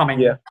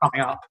coming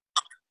up.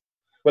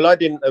 Well, I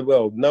didn't.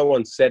 Well, no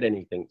one said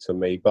anything to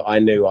me, but I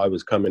knew I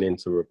was coming in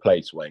to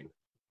replace Wayne.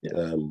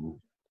 Yeah.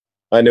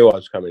 I knew I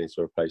was coming in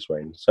to replace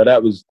Wayne, so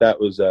that was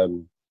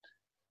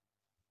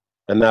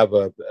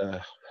another,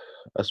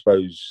 I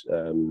suppose,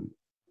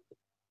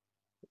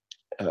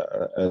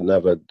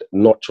 another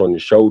notch on your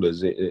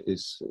shoulders.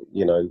 It's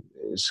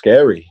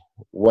scary.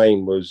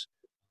 Wayne was.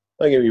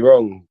 Don't get me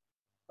wrong.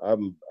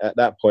 At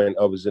that point,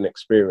 I was an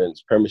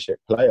experienced Premiership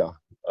player.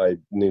 I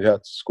knew how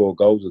to score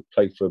goals and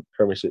play for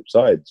Premiership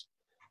sides.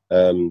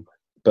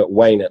 But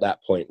Wayne at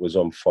that point was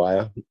on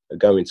fire,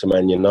 going to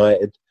Man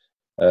United.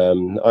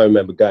 I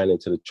remember going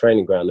into the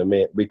training ground and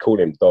we called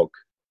him Dog.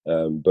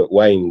 But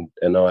Wayne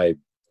and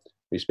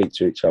we speak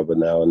to each other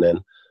now and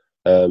then.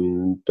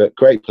 But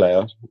great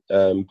player.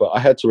 But I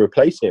had to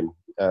replace him.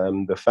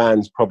 The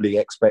fans' probably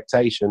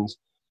expectations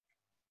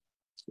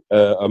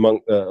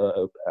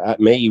at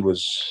me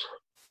was,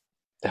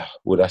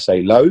 would I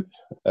say, low?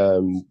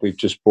 We've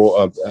just brought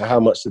up. How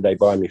much did they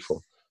buy me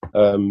for?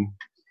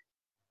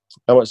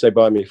 How much did they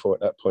buy me for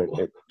at that point?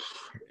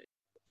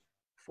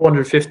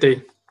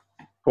 450.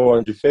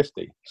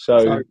 450.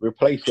 So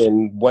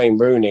replacing Wayne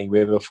Rooney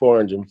with a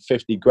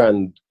 450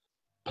 grand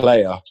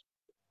player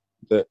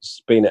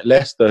that's been at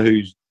Leicester,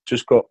 who's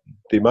just got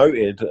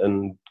demoted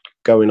and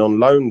going on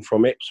loan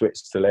from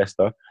Ipswich to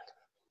Leicester.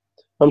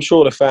 I'm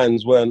sure the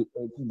fans weren't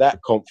that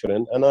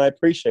confident, and I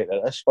appreciate that.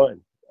 That's fine.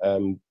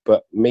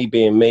 But me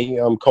being me,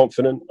 I'm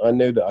confident. I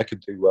knew that I could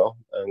do well.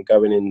 And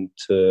going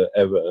into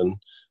Everton,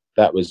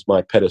 that was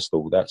my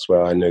pedestal. That's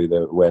where I knew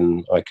that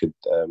when I could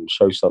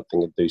show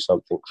something and do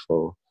something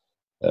for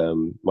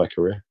my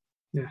career.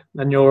 Yeah.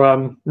 And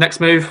your next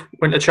move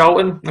went to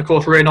Charlton, of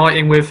course,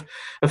 reuniting with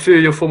a few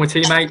of your former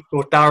teammates. Of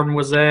course, Darren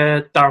was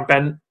there, Darren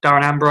Bent,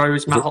 Darren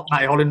Ambrose, Matty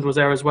Holland was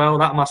there as well.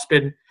 That must have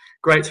been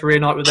great to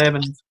reunite with them,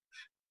 and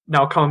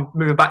now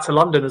moving back to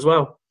London as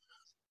well.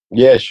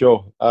 Yeah,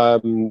 sure. I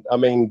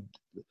mean,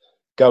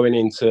 going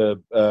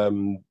into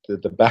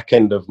the back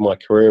end of my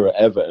career at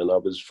Everton, I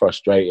was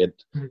frustrated.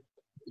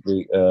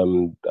 I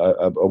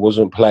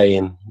wasn't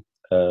playing.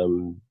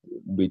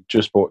 We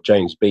just brought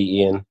James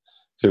Beattie in,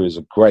 who is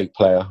a great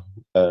player,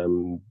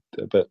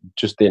 but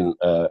just didn't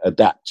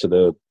adapt to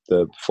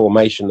the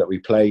formation that we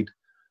played.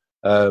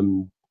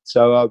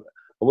 So I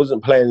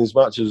wasn't playing as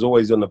much as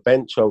always on the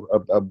bench. I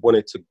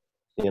wanted to,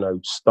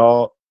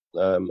 start.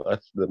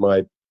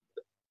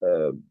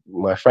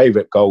 My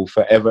favourite goal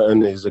for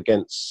Everton is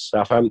against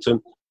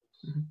Southampton,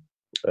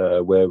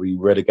 where we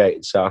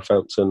relegated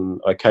Southampton.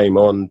 I came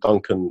on,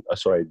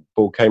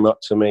 ball came up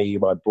to me,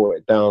 I brought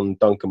it down,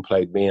 Duncan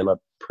played me and I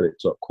put it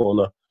top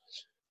corner.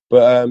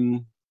 But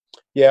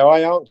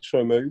I asked for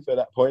a move at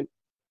that point,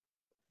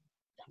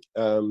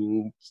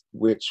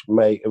 which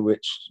made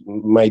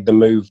the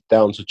move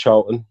down to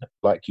Charlton,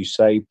 like you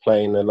say,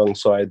 playing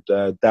alongside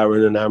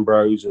Darren and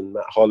Ambrose and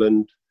Matt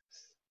Holland,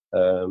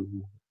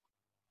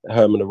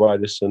 Herman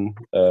Ryderson,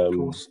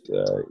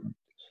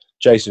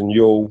 Jason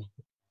Ewell,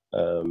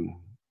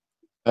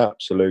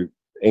 absolute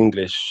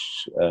English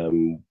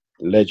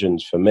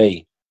legends for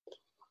me.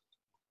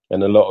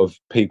 And a lot of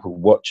people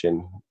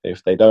watching,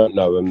 if they don't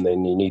know them,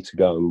 then you need to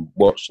go and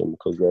watch them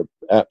because they're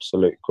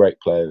absolute great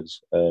players.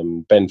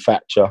 Ben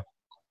Thatcher,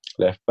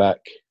 left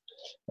back.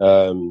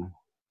 But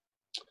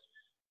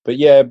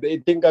yeah,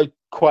 it didn't go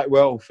quite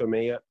well for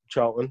me at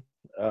Charlton.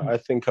 I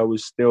think I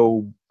was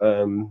still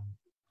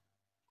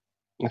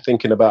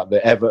thinking about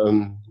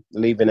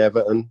leaving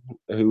Everton,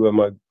 who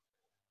were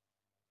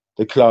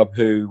the club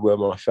who were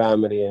my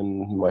family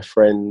and my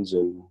friends,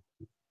 and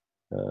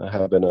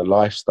having a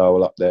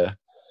lifestyle up there.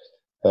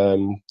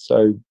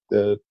 So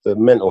the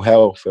mental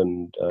health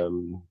and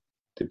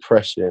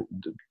depression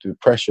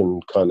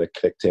kind of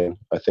clicked in,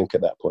 I think,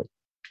 at that point.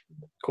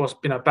 Of course,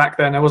 back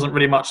then there wasn't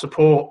really much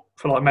support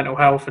for like mental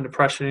health and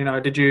depression.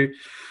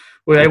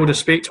 Were you able to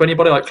speak to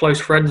anybody, like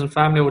close friends and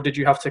family, or did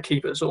you have to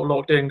keep it sort of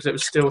locked in because it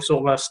was still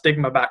sort of a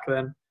stigma back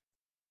then?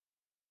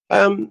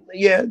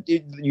 Yeah,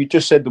 you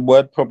just said the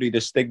word, probably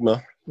the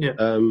stigma. Yeah.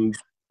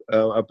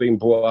 I've been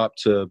brought up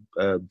to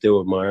deal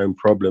with my own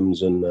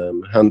problems and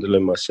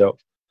handling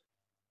myself.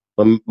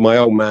 My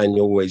old man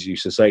always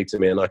used to say to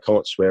me, and I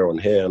can't swear on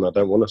here, and I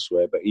don't want to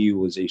swear, but he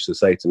always used to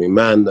say to me,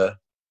 "Man, the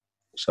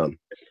son.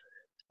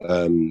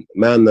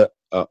 Man that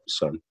up,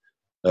 son.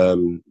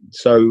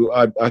 So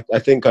I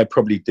think I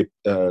probably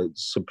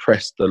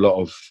suppressed a lot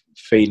of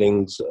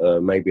feelings.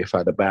 Maybe if I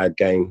had a bad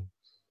game,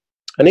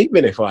 and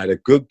even if I had a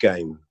good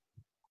game,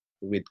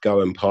 we'd go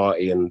and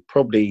party and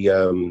probably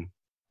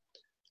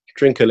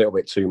drink a little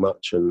bit too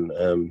much and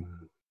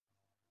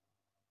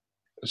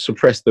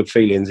suppress the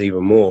feelings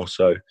even more.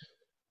 So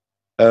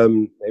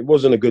it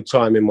wasn't a good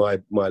time in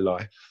my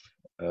life.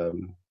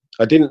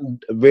 I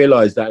didn't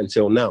realise that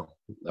until now.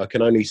 I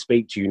can only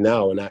speak to you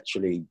now and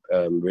actually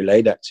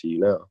relay that to you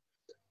now.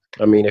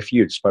 I mean, if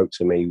you had spoke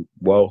to me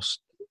whilst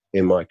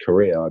in my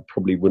career, I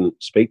probably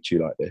wouldn't speak to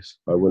you like this.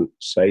 I wouldn't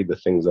say the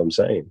things I'm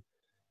saying.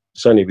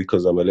 It's only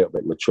because I'm a little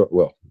bit mature.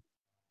 Well,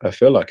 I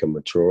feel like I'm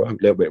mature, a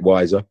little bit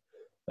wiser,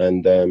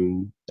 and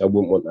I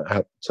wouldn't want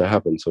that to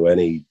happen to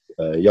any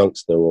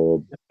youngster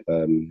or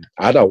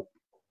adult.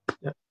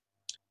 Yeah.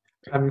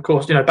 And of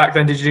course, back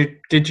then, did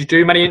you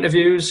do many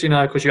interviews?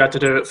 Because you had to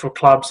do it for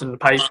clubs and the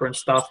paper and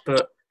stuff.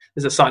 But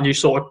is it something you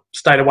sort of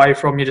stayed away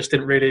from? You just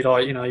didn't really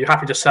like, you're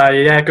happy to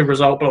say, yeah, good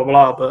result, blah,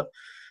 blah, blah, but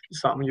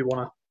it's something you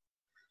want to...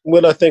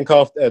 Well, I think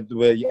after at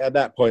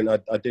that point,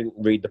 I didn't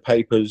read the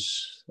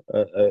papers.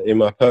 In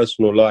my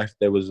personal life,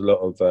 there was a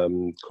lot of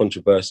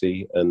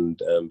controversy and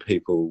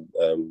people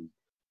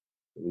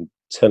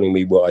telling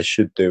me what I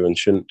should do and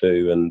shouldn't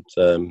do.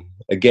 And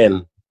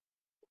again,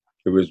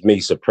 it was me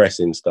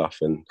suppressing stuff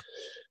and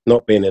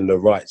not being in the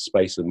right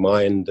space of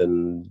mind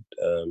and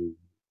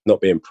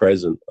not being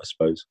present, I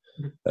suppose.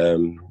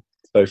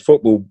 So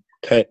football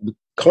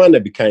kind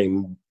of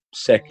became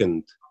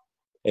second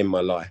in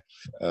my life,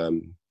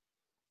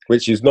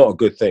 which is not a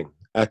good thing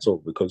at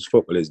all, because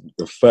football is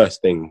the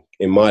first thing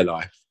in my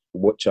life,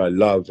 which I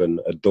love and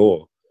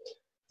adore.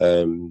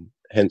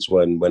 Hence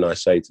when I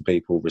say to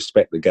people,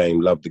 respect the game,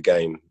 love the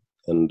game,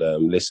 and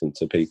listen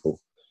to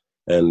people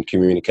and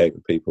communicate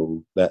with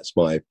people, that's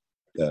my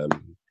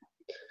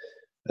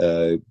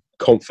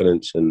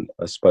confidence and,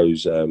 I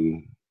suppose,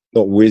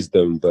 not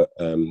wisdom, but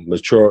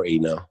maturity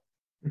now,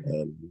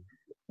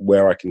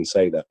 where I can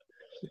say that.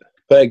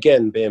 But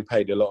again, being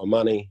paid a lot of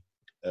money,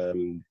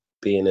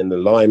 being in the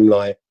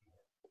limelight,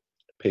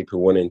 people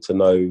wanting to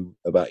know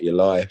about your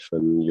life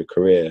and your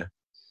career.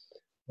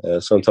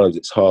 Sometimes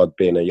it's hard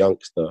being a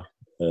youngster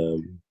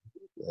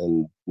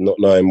and not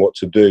knowing what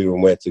to do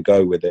and where to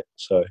go with it.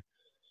 So,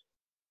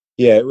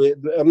 yeah,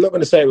 I'm not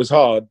going to say it was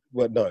hard.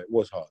 Well, no, it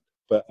was hard.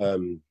 But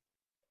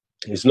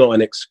it's not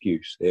an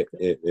excuse.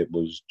 It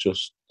was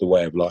just the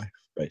way of life,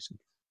 basically.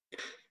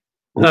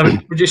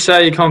 Would you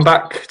say you come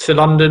back to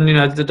London,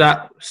 did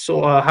that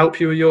sort of help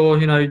you with your,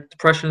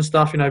 depression and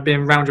stuff,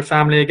 being around your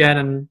family again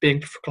and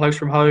being close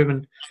from home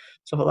and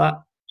stuff like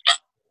that?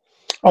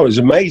 Oh, it was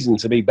amazing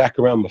to be back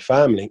around my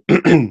family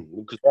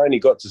because I only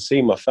got to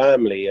see my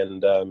family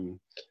and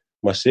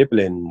my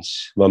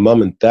siblings, my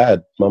mum and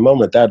dad. My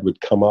mum and dad would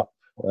come up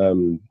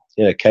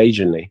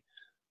occasionally,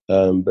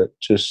 but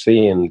just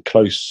seeing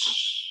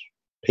close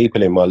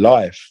people in my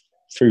life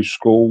through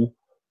school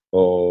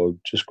or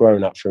just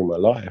growing up through my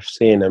life,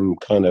 seeing them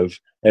kind of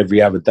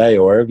every other day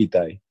or every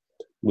day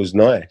was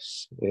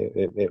nice.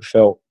 It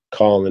felt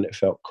calm and it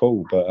felt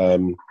cool, but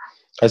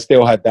I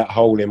still had that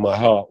hole in my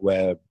heart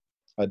where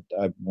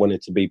I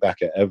wanted to be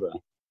back at Everton.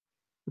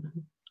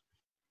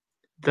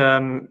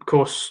 Of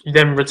course, you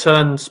then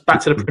returned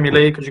back to the Premier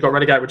League because you got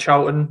relegated with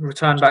Charlton,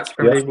 returned back to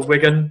Premier League with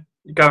Wigan,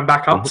 going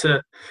back up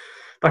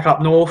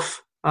up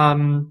north.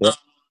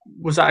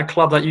 Was that a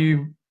club that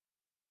you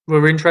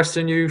were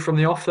interested in you from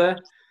the off there?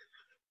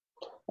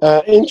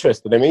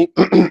 Interested in me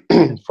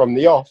from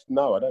the off?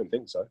 No, I don't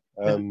think so.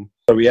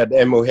 So we had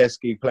Emil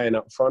Heskey playing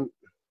up front,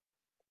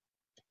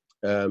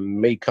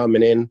 me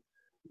coming in.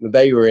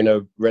 They were in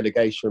a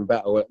relegation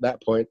battle at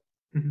that point.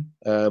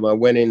 I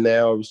went in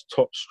there. I was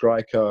top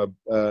striker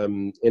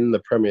in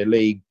the Premier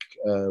League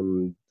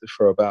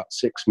for about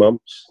 6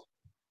 months.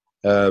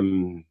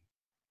 I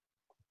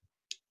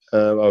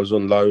was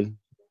on loan.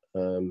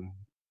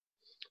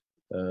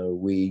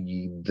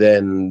 We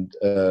then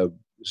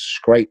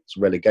scraped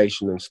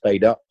relegation and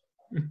stayed up.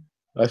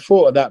 I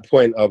thought at that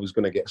point I was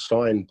going to get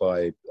signed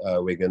by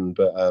Wigan,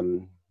 but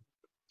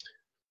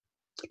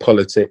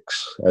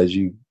politics,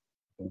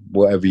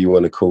 whatever you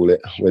want to call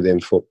it within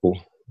football,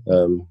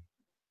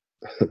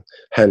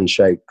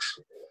 handshakes,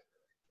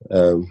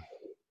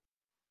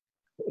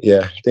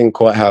 didn't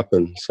quite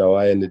happen. So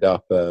I ended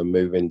up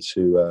moving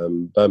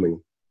to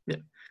Birmingham. Yeah,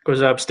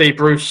 because Steve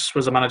Bruce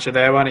was a manager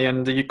there, wasn't he?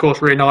 And you, of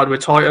course, reunited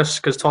with Titus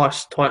because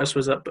Titus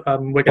was at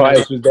Wigan.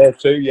 Titus was there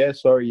too. Yeah,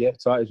 sorry. Yeah,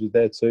 Titus was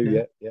there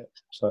too. Yeah,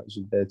 Titus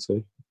was there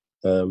too.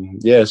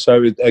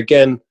 So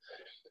again.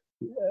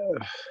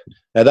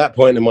 At that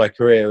point in my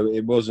career,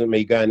 it wasn't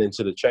me going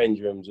into the change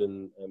rooms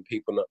and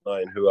people not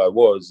knowing who I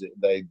was.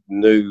 They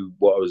knew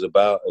what I was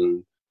about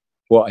and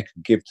what I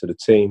could give to the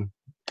team,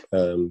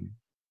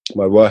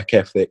 my work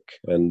ethic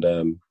and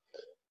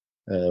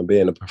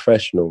being a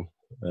professional.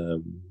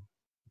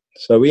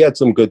 So we had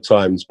some good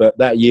times, but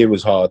that year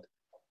was hard.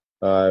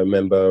 I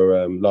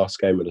remember last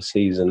game of the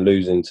season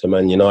losing to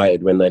Man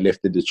United when they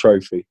lifted the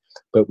trophy,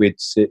 but we'd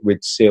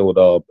sealed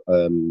our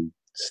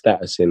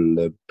status in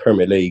the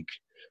Premier League.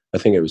 I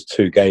think it was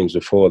 2 games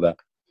before that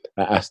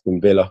at Aston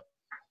Villa.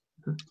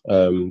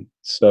 It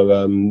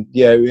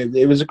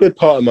was a good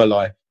part of my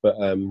life, but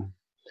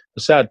a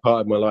sad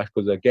part of my life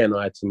because, again,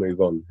 I had to move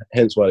on.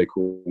 Hence why they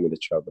call me the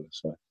Traveller.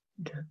 So.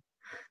 Okay.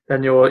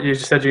 Then you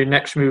said your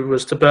next move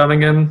was to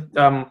Birmingham.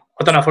 I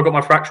don't know if I got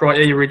my facts right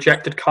here. You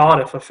rejected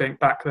Cardiff, I think,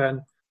 back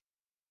then.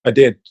 I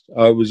did.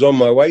 I was on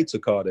my way to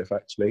Cardiff,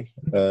 actually.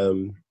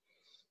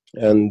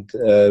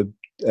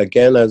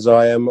 Again, as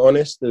I am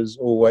honest as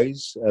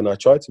always, and I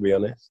try to be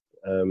honest,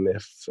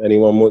 if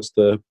anyone wants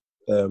to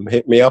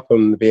hit me up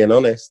and being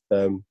honest,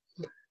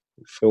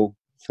 feel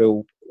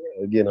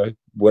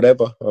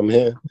whatever, I'm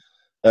here.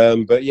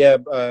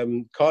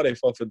 Cardiff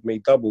offered me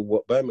double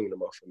what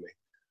Birmingham offered me.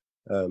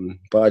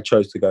 But I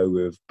chose to go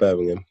with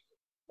Birmingham.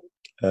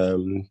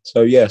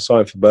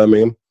 Signed for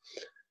Birmingham.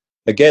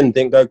 Again,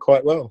 didn't go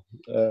quite well.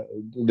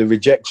 The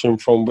rejection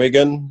from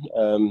Wigan,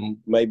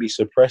 maybe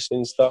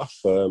suppressing stuff,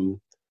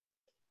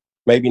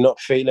 maybe not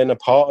feeling a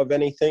part of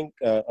anything.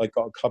 I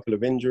got a couple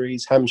of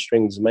injuries,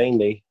 hamstrings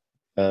mainly.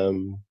 At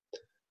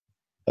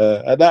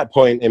that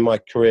point in my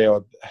career, I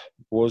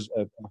was,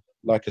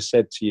 like I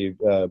said to you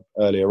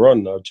earlier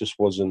on, I just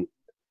wasn't,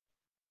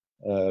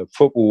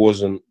 football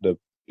wasn't the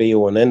be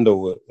all and end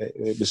all.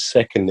 It was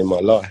second in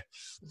my life.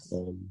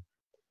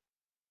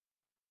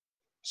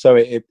 So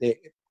it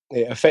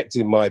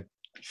affected my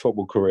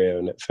football career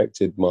and it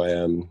affected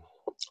my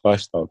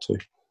lifestyle too.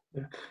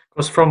 Yeah.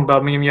 Because from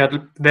Birmingham, you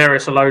had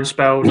various loan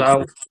spells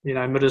out,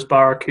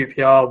 Middlesbrough,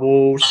 QPR,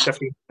 Wolves,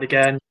 Sheffield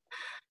again.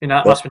 It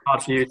must have been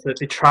hard for you to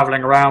be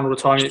travelling around all the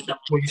time.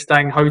 Were you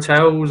staying in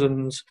hotels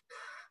and?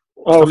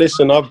 Oh,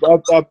 listen,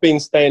 I've been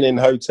staying in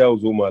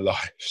hotels all my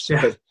life.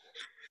 So,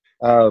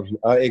 yeah.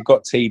 It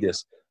got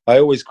tedious. I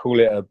always call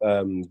it a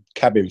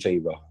cabin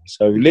fever.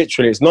 So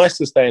literally, it's nice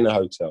to stay in a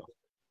hotel,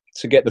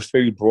 to get the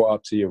food brought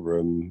up to your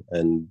room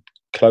and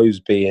clothes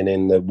being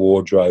in the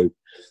wardrobe.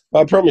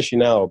 I promise you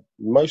now,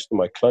 most of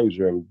my clothes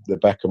are in the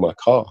back of my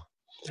car.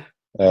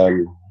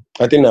 I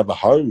didn't have a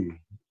home.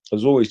 I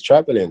was always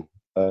travelling.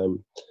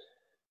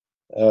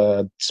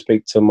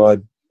 Speak to my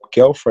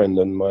girlfriend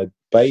and my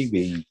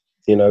baby,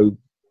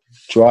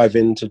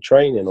 driving to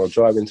training or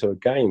driving to a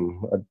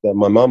game.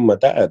 My mum, my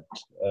dad.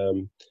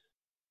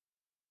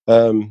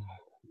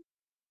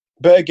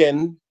 But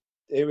again,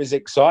 it was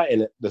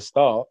exciting at the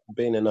start,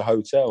 being in a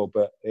hotel,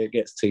 but it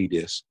gets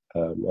tedious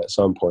at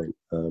some point.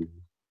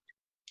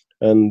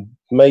 And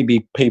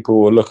maybe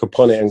people will look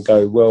upon it and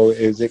go, well,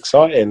 it was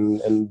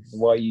exciting, and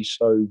why are you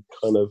so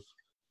kind of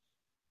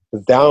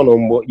down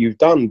on what you've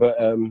done? But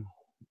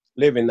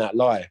living that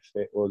life,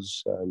 it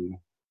was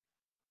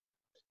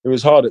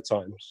hard at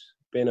times.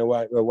 Being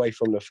away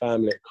from the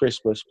family at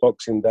Christmas,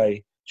 Boxing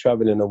Day,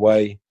 travelling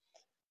away,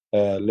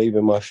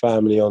 leaving my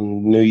family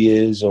on New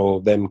Year's,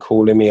 or them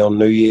calling me on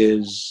New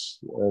Year's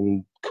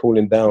and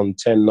calling down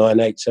 10, 9,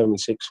 8, 7,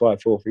 6,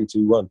 5, 4, 3,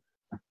 2, 1,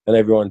 and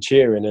everyone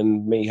cheering,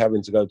 and me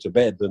having to go to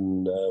bed,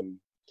 and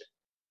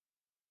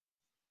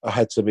I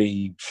had to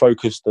be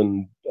focused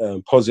and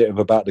positive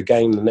about the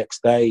game the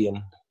next day.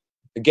 And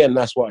again,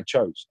 that's what I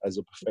chose as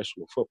a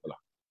professional footballer.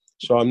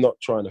 So I'm not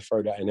trying to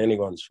throw that in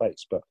anyone's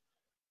face, but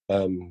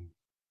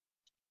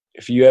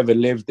if you ever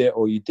lived it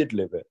or you did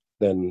live it,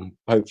 then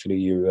hopefully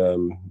you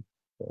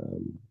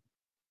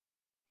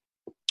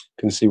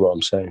can see what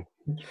I'm saying.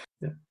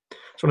 Yeah.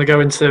 So I want to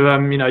go into,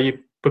 you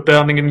were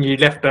Birmingham, you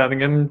left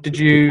Birmingham. Did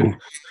you,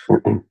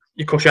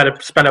 of course, you had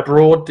a spell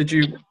abroad. Did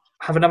you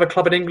have another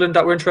club in England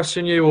that were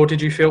interested in you, or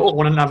did you feel, I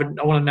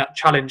want a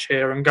challenge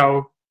here and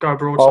go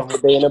abroad? After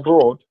being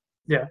abroad?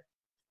 Yeah.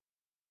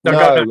 No,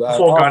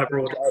 before going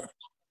abroad.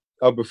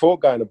 Before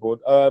going abroad,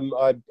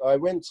 I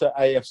went to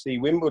AFC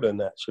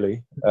Wimbledon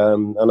actually,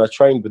 and I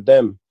trained with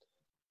them.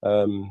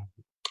 At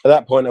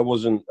that point, I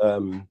wasn't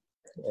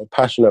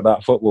passionate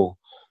about football,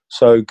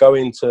 so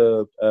going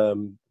to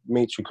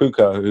Mitra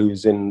Kukar,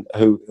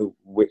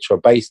 which are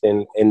based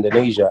in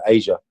Indonesia,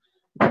 Asia.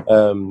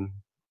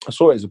 I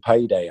saw it as a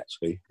payday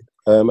actually.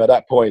 At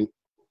that point,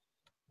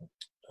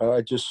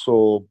 I just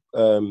saw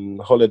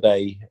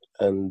holiday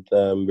and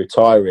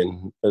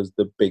retiring as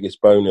the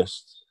biggest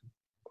bonus.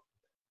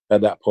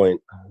 At that point,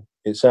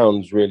 it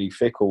sounds really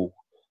fickle,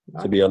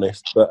 to be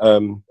honest, but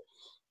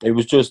it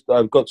was just,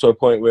 I've got to a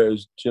point where it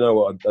was, do you know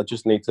what, I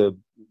just need to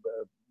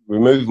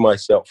remove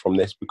myself from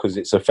this because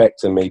it's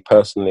affecting me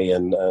personally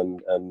and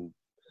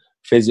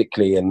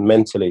physically and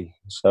mentally.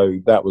 So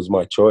that was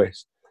my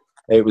choice.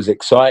 It was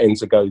exciting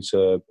to go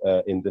to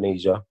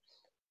Indonesia.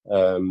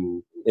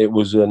 It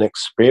was an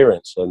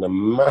experience, and a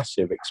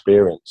massive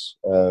experience.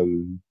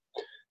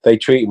 They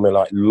treated me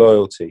like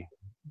loyalty.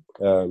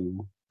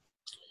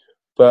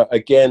 But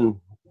again,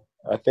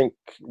 I think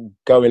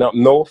going up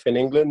north in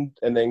England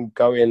and then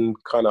going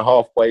kind of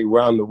halfway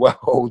around the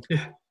world,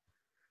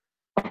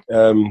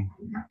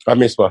 I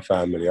missed my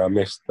family. I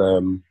missed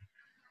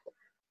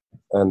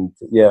and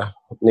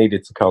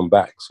needed to come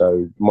back.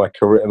 So my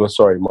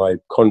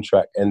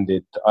contract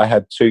ended. I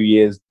had 2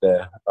 years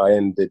there. I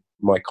ended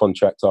my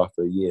contract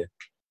after a year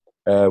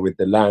with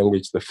the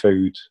language, the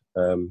food.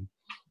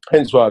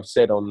 Hence what I've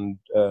said on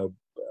a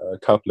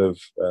couple of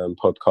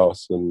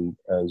podcasts and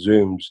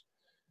Zooms.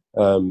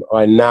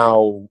 I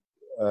now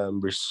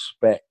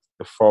respect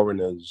the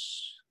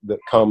foreigners that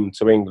come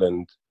to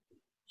England.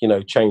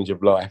 Change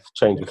of life,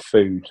 change of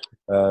food,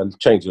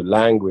 change of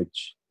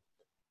language.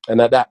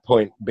 And at that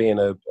point, being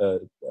a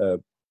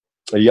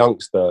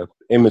youngster,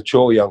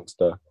 immature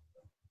youngster,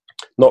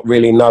 not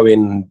really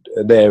knowing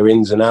their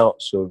ins and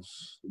outs of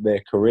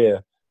their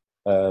career,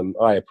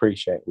 I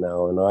appreciate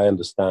now and I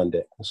understand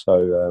it.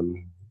 So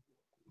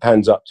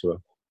hands up to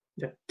them.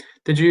 Yeah.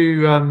 Did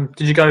you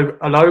go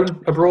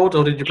alone abroad,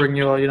 or did you bring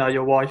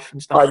your wife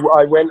and stuff?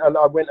 I went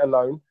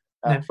alone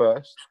at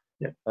first.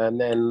 Yeah. And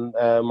then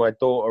my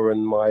daughter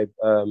and my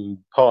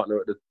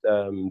partner at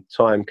the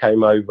time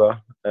came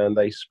over, and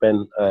they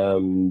spent,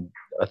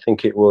 I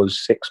think it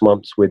was 6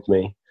 months with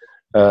me.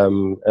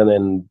 And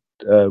then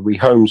we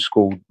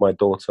homeschooled my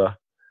daughter.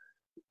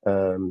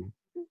 And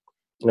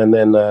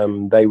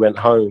then they went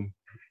home.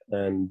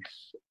 And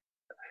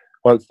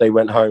once they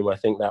went home, I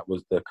think that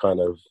was the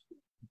kind of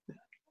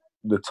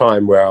the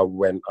time where I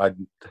went,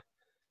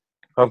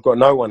 I've got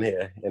no one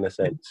here, in a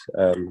sense.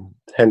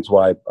 Hence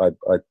why I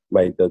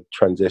made the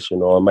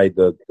transition, or I made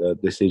the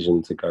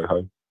decision to go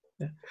home.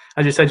 Yeah.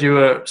 As you said, you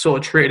were sort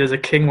of treated as a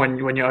king when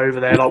you're over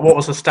there. Like, what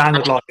was the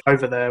standard like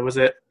over there? Was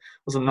it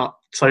not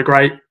so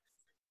great?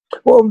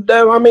 Well,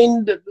 no, I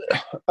mean,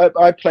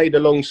 I played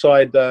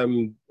alongside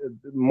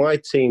my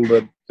team,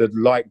 but the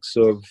likes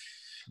of,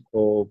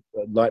 or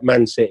like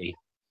Man City.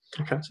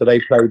 Okay. So they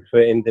played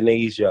for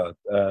Indonesia,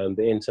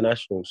 the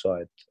international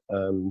side.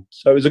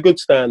 So it was a good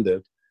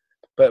standard.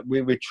 But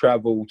we would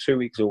travel 2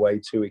 weeks away,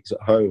 2 weeks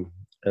at home,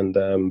 and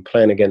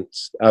playing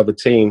against other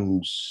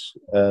teams,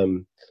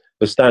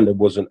 the standard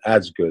wasn't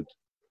as good.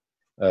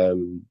 I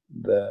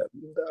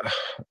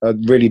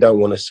really don't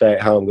want to say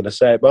it how I'm going to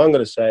say it, but I'm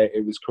going to say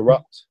it was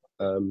corrupt.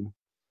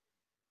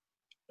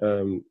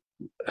 The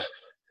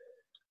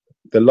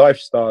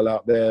lifestyle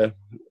out there,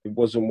 it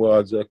wasn't what I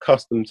was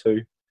accustomed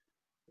to.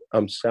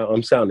 I'm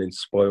sounding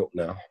spoilt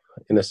now,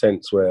 in a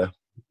sense where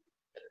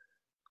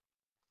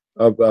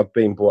I've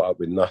been brought up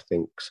with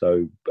nothing,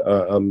 so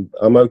I'm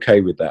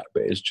okay with that.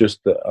 But it's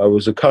just that I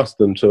was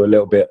accustomed to a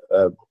little bit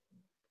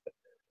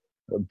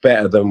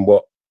better than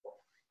what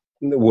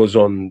was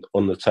on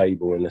the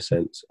table, in a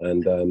sense.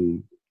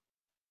 And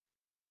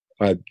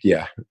I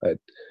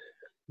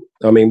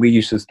mean, we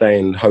used to stay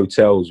in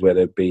hotels where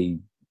there'd be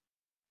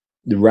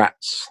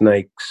rats,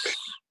 snakes,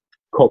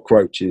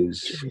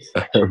 cockroaches.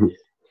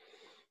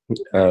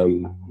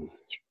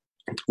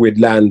 We'd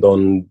land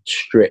on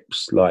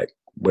strips, like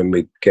when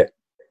we get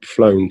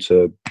flown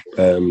to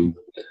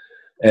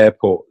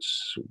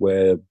airports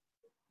where,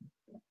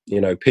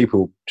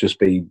 people just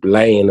be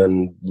laying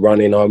and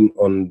running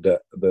on the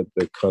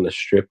kind of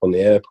strip on the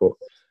airport.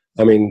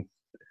 I mean,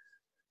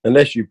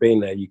 unless you've been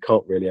there, you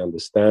can't really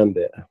understand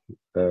it.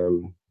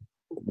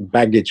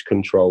 Baggage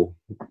control,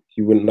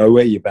 you wouldn't know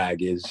where your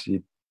bag is.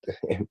 It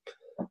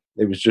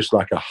was just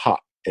like a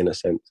hut, in a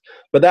sense.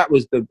 But that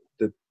was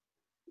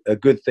a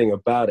good thing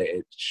about it.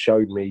 It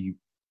showed me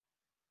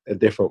a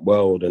different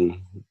world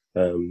and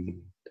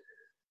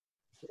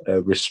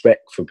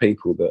respect for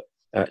people that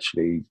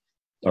actually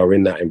are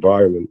in that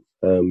environment.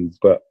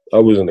 But I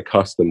wasn't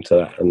accustomed to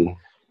that, and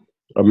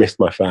I missed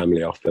my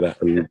family after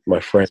that and my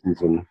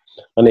friends, and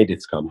I needed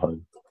to come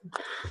home.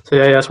 So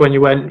that's when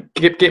you went,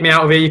 get me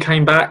out of here. You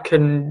came back,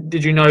 and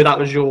did you know that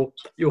was your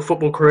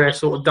football career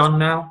sort of done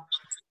now?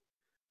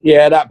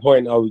 Yeah, at that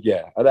point I was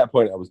done. At that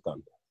point I was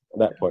done.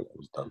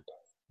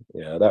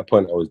 Yeah, at that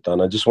point I was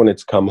done. I just wanted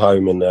to come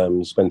home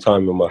and spend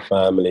time with my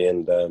family,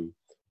 and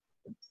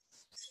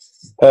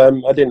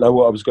I didn't know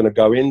what I was going to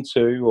go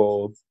into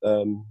or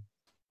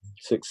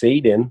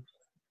succeed in.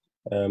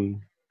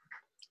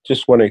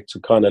 Just wanted to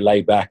kind of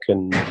lay back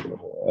and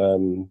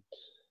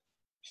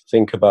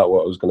think about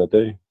what I was going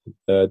to do.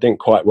 Didn't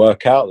quite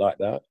work out like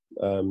that.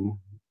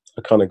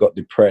 I kind of got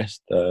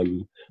depressed.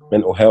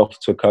 Mental health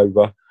took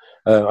over.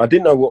 I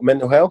didn't know what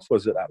mental health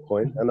was at that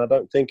point, and I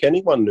don't think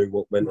anyone knew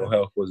what mental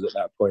health was at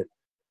that point.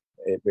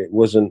 It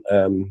wasn't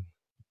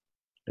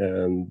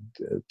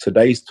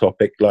today's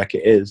topic like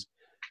it is.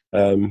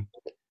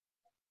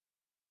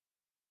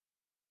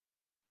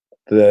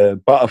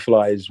 The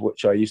butterflies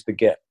which I used to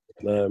get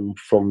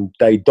from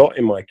day dot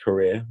in my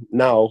career,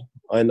 now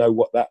I know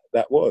what that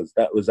was.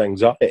 That was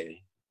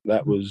anxiety.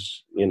 That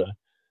was,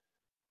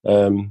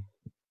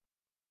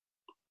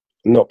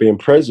 not being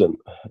present.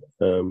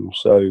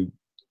 So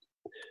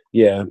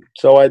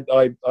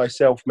I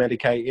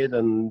self-medicated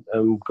and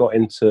got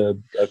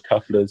into a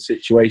couple of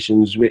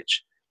situations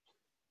which,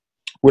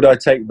 would I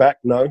take back?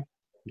 No.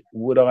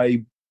 Would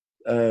I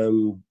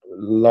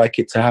like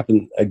it to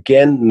happen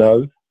again?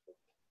 No.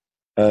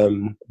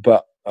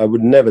 But I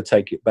would never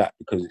take it back,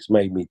 because it's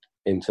made me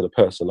into the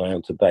person I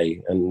am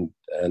today. And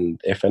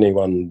if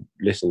anyone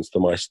listens to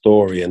my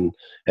story and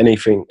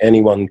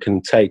anyone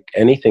can take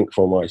anything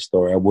from my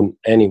story, I want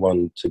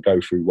anyone to go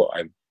through what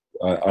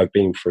I've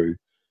been through.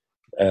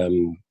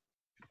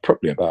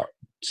 Probably about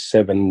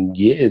 7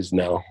 years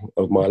now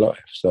of my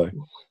life. So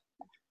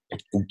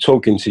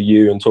talking to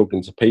you and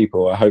talking to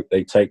people, I hope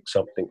they take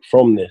something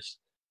from this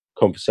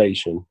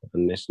conversation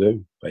and this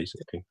Zoom,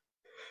 basically.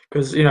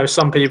 Because,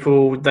 some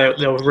people,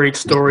 they'll read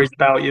stories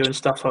about you and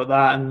stuff like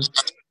that. And,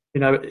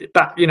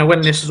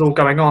 when this is all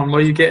going on,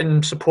 were you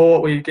getting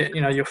support? Were you getting,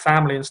 your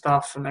family and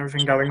stuff and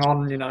everything going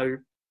on,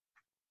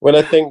 Well,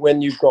 I think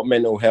when you've got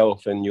mental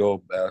health and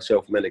you're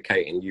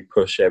self-medicating, you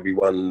push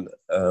everyone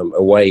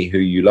away who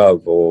you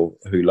love or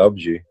who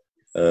loves you.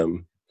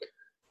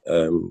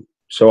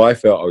 So I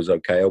felt I was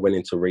okay. I went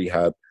into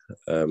rehab,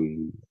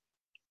 and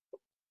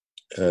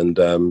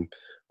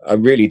I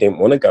really didn't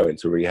want to go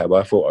into rehab.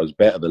 I thought I was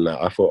better than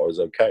that. I thought I was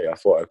okay. I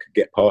thought I could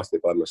get past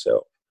it by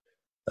myself.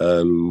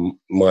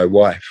 My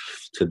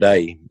wife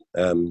today,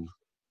 I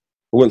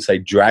wouldn't say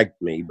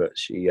dragged me, but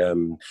she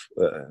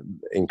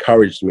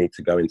encouraged me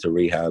to go into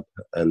rehab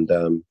and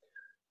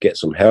get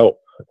some help.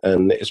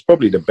 And it's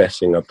probably the best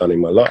thing I've done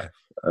in my life.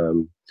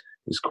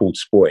 It's called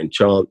Sporting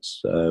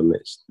Chance.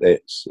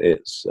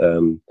 It's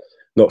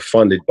not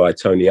funded by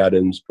Tony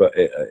Adams, but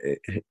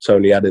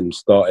Tony Adams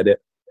started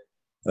it.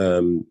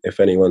 If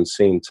anyone's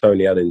seen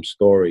Tony Adams'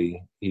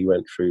 story, he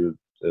went through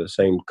the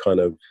same kind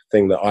of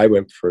thing that I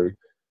went through.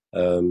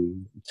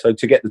 So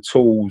to get the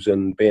tools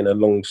and being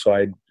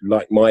alongside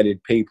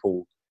like-minded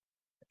people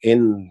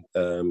in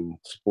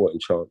Sporting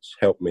Chance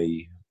helped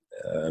me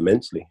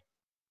immensely.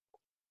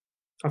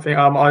 I think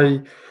I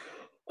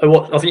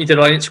think you did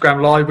an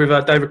Instagram live with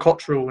David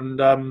Cottrell, and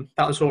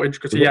that was sort of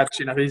interesting because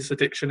he had his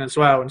addiction as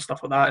well and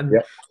stuff like that. And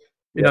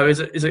is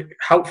it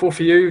helpful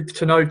for you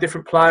to know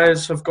different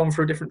players have gone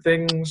through different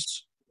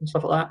things and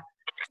stuff like that?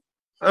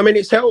 I mean,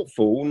 it's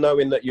helpful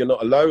knowing that you're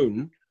not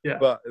alone. Yeah.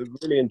 But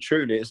really and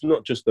truly, it's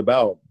not just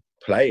about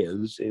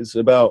players. It's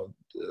about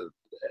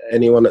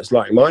anyone that's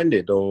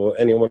like-minded or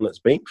anyone that's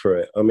been through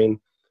it. I mean,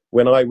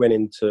 when I went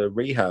into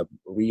rehab,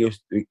 we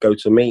used to go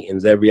to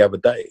meetings every other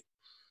day.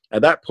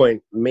 At that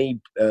point, me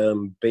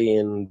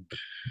being,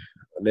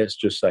 let's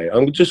just say,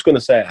 I'm just going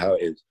to say it how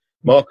it is.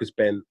 Marcus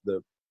Bent,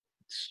 the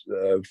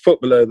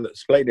footballer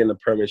that's played in the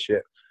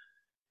Premiership,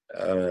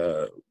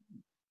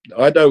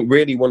 I don't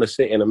really want to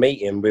sit in a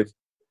meeting with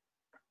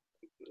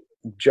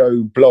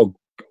Joe Blogg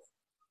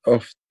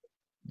off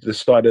the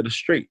side of the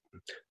street.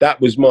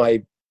 That was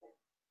my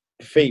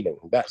feeling.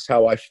 That's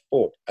how I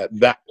thought at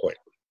that point.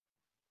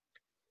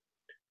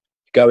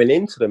 Going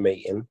into the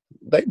meeting,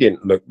 they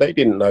didn't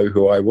know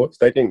who I was.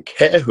 They didn't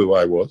care who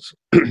I was.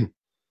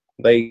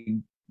 They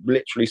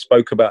literally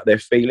spoke about their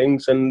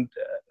feelings, and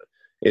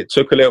it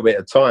took a little bit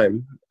of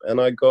time, and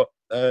I got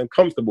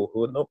comfortable.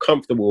 Well, not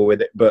comfortable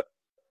with it, but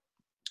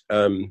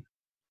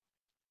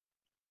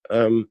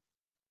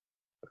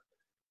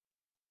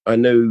I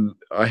knew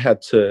I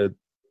had to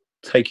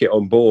take it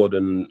on board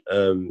and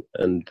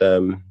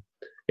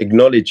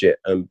acknowledge it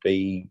and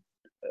be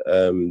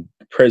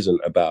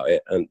present about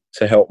it, and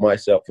to help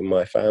myself and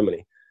my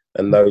family.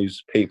 And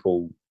those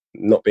people,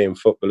 not being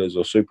footballers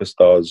or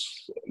superstars,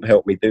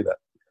 helped me do that.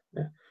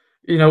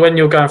 Yeah. When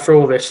you're going through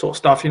all this sort of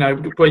stuff,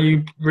 were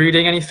you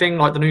reading anything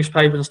like the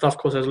newspapers and stuff? Of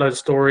course, there's loads of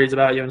stories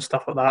about you and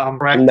stuff like that.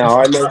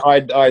 No,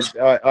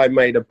 I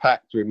made a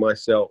pact with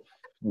myself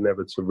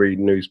never to read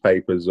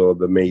newspapers or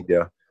the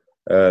media.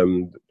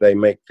 They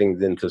make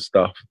things into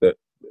stuff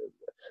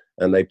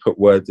and they put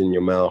words in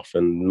your mouth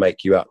and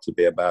make you out to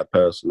be a bad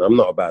person. I'm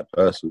not a bad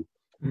person.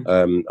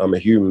 I'm a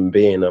human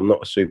being. I'm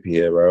not a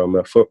superhero. I'm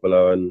a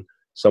footballer and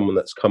someone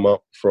that's come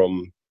up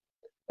from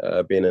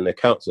being in a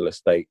council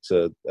estate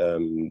to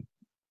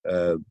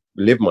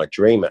live my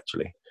dream,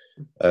 actually.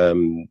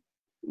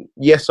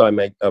 Yes, I've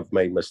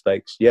made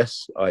mistakes.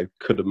 Yes, I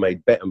could have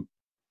made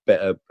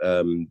better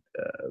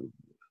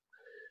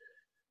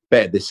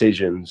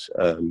decisions.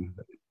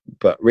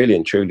 But really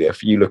and truly,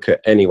 if you look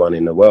at anyone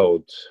in the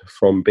world,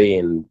 from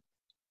being,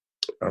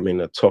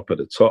 the top of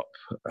the top,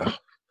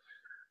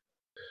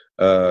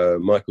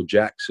 Michael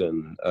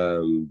Jackson,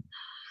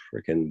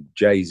 freaking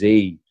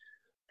Jay-Z,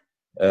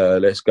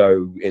 let's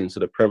go into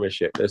the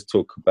Premiership. Let's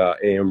talk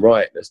about Ian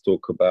Wright. Let's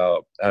talk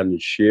about Alan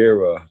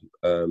Shearer.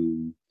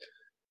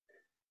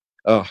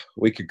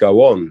 We could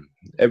go on.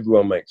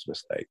 Everyone makes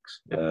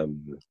mistakes.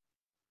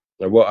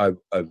 And what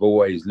I've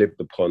always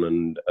lived upon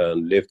and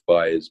lived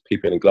by is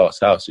people in glass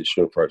houses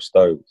shouldn't throw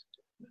stones.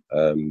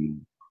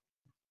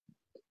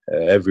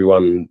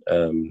 Everyone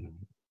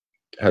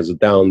has a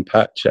down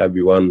patch.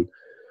 Everyone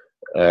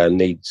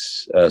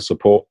needs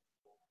support.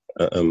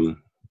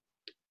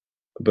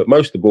 But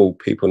most of all,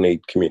 people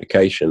need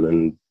communication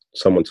and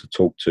someone to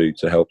talk to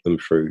help them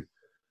through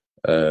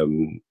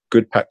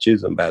good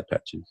patches and bad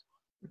patches.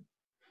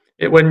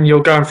 When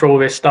you're going through all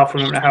this stuff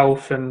with mental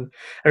health and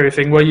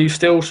everything, were you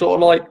still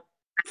sort of like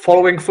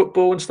following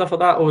football and stuff like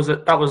that, or was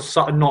that was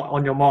something not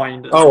on your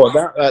mind?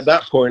 At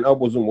that point, I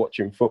wasn't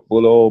watching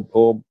football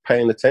or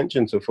paying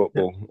attention to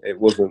football. Yeah. It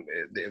wasn't.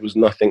 It was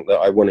nothing that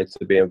I wanted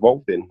to be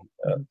involved in.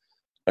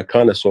 I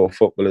kind of saw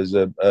football as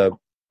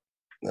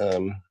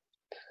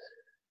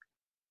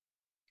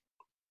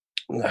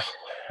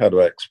how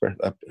do I express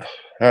that?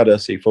 How do I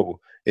see football?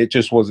 It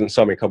just wasn't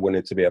something I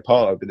wanted to be a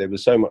part of. But there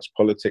was so much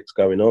politics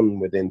going on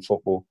within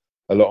football,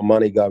 a lot of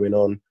money going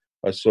on.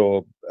 I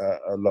saw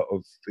a lot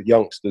of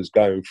youngsters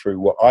going through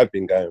what I've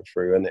been going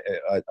through, and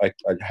I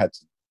had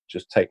to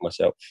just take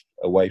myself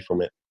away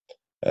from it.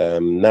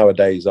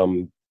 Nowadays,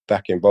 I'm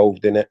back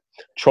involved in it,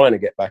 trying to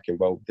get back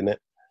involved in it.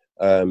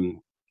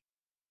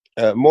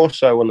 More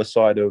so on the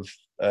side of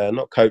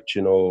not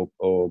coaching or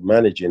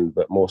managing,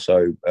 but more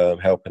so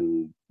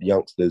helping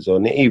youngsters or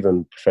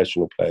even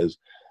professional players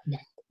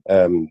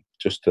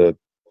just to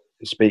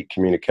speak,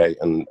 communicate,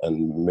 and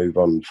move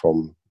on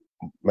from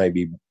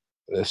maybe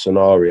the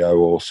scenario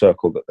or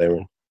circle that they're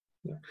in.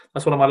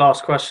 That's one of my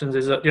last questions.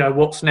 Is that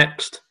what's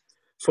next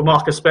for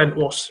Marcus Bent?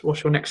 What's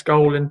your next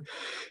goal in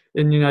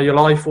your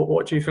life?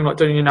 What do you think like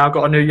doing? You now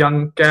got a new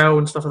young girl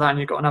and stuff like that, and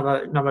you've got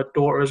another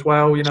daughter as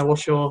well.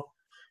 What's your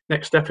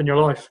next step in your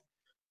life?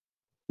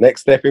 Next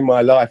step in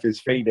my life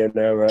is feeding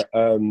her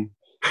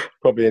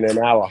probably in an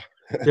hour.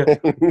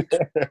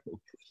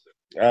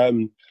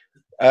 Yeah.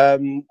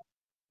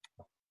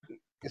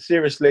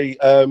 Seriously,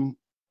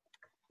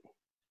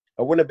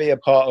 I want to be a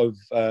part of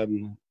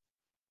the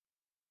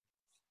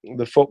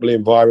football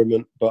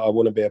environment, but I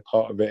want to be a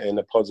part of it in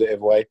a positive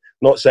way.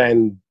 Not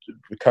saying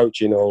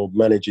coaching or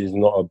managing is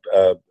not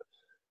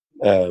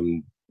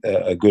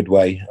a good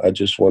way. I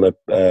just want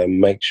to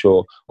make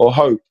sure, or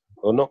hope,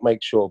 or not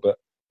make sure, but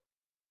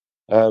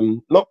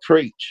not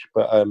preach,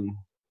 but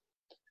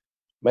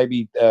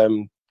maybe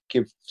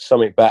give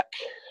something back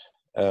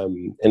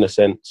in a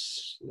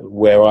sense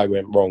where I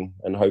went wrong,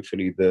 and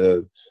hopefully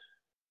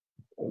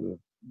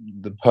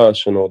the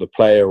person or the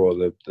player or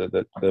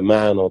the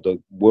man or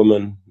the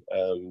woman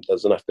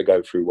doesn't have to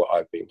go through what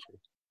I've been through.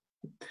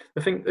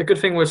 I think the good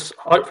thing was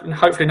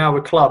hopefully now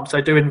with clubs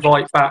they do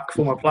invite back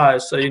former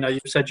players. So you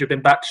said you've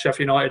been back to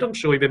Sheffield United. I'm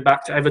sure you've been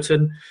back to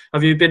Everton.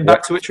 Have you been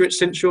back to Ipswich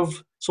since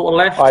you've sort of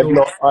left? I've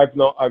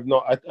not.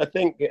 I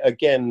think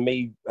again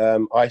me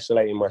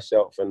isolating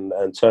myself and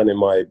turning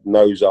my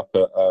nose up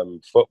at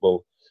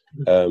football.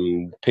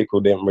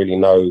 People didn't really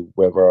know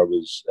whether I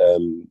was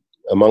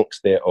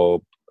amongst it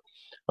or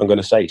I'm going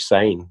to say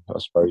sane, I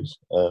suppose.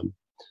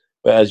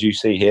 But as you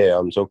see here,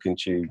 I'm talking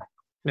to you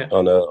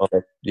on a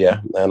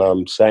and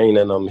I'm sane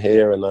and I'm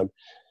here and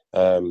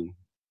I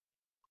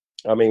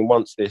mean,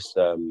 once this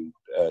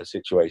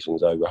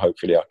situation's over,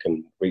 hopefully I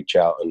can reach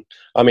out and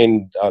I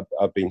mean,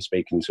 I've been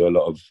speaking to a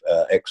lot of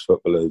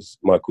ex-footballers,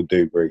 Michael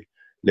Dewberry,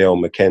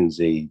 Leon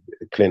McKenzie,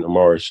 Clinton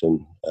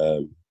Morrison.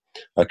 I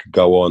could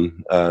go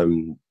on,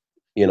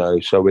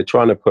 so we're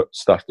trying to put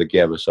stuff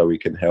together so we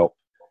can help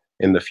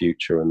in the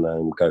future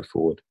and go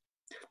forward.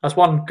 That's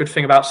one good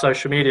thing about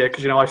social media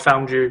because I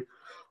found you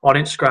on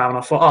Instagram and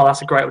I thought,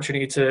 that's a great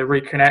opportunity to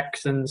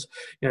reconnect and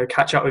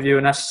catch up with you,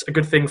 and that's a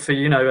good thing for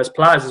as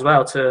players as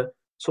well to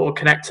sort of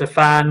connect to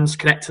fans,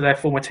 connect to their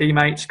former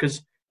teammates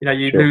because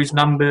you lose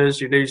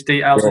numbers, you lose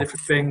details of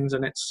different things,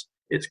 and it's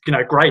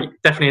great.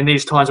 Definitely in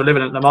these times we're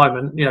living at the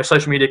moment,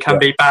 social media can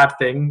be a bad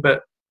thing,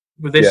 but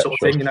with this sort of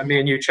thing, me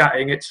and you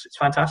chatting, it's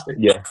fantastic.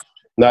 Yeah.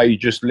 No, you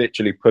just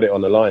literally put it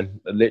on the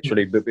line.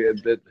 Literally,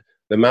 the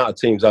amount of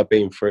teams I've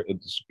been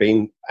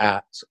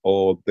at,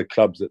 or the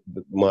clubs that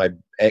my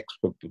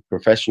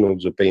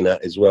ex-professionals have been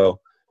at as well.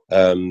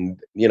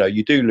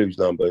 You do lose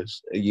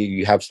numbers.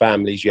 You have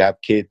families, you have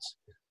kids.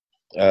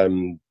 I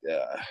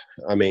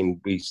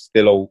mean, we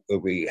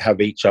have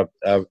each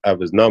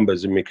other's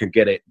numbers, and we could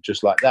get it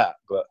just like that.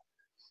 But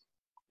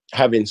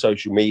having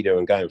social media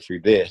and going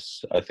through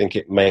this, I think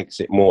it makes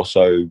it more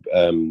so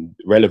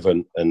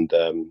relevant and.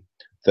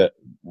 That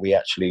we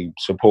actually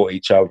support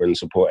each other and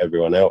support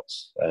everyone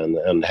else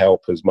and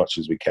help as much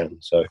as we can.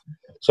 So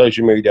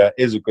social media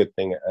is a good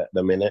thing at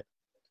the minute.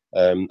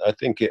 I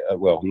think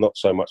not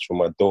so much for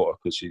my daughter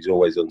because she's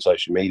always on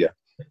social media.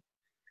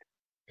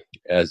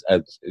 As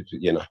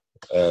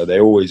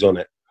they're always on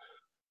it.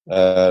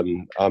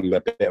 I'm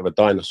a bit of a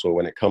dinosaur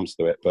when it comes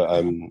to it,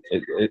 but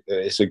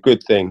it's a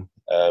good thing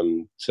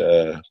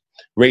to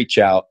reach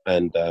out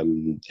and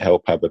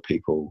help other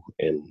people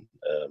in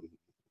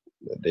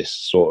this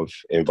sort of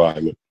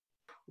environment.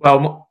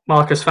 Well,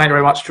 Marcus, thank you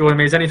very much for joining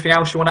me. Is there anything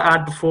else you want to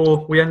add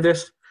before we end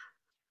this?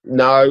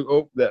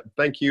 No.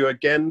 Thank you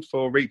again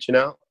for reaching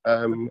out.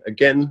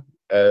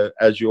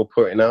 As you're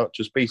putting out,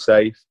 just be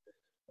safe.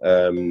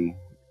 Look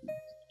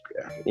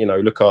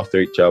after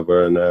each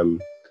other,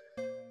 and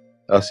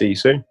I'll see you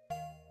soon.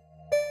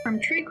 From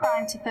true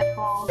crime to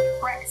football,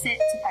 Brexit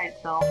to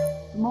folklore.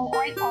 For more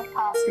great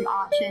podcasts from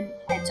Archon,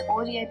 head to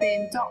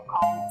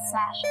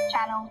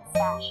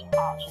audioboom.com/channel/Archon.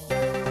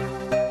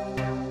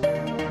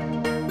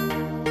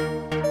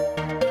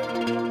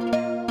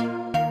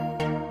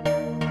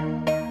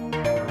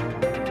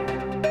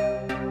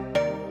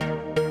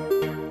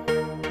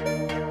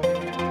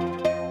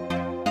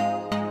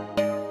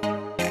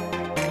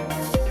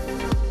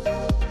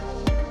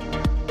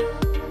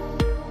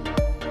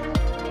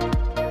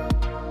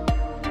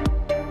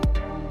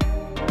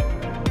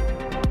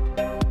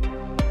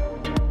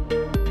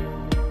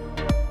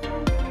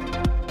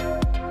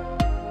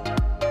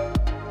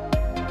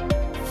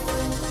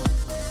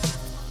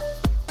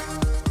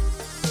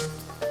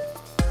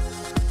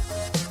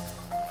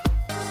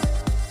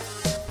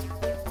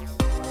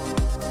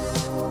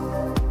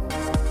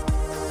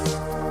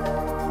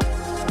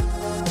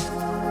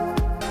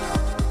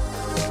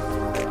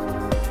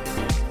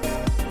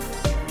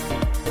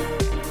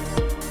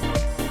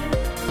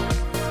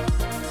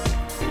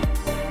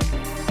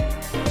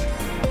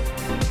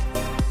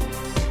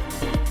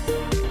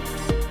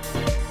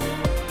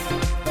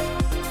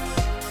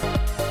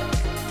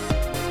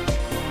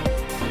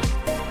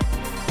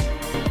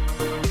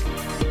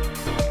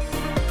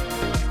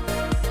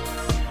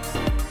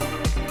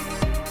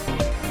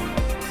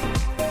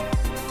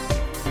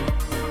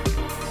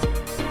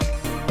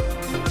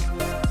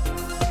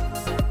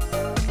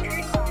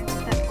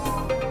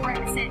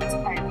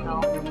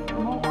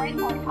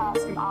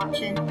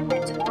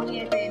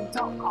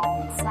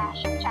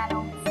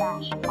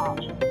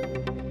 /Archer.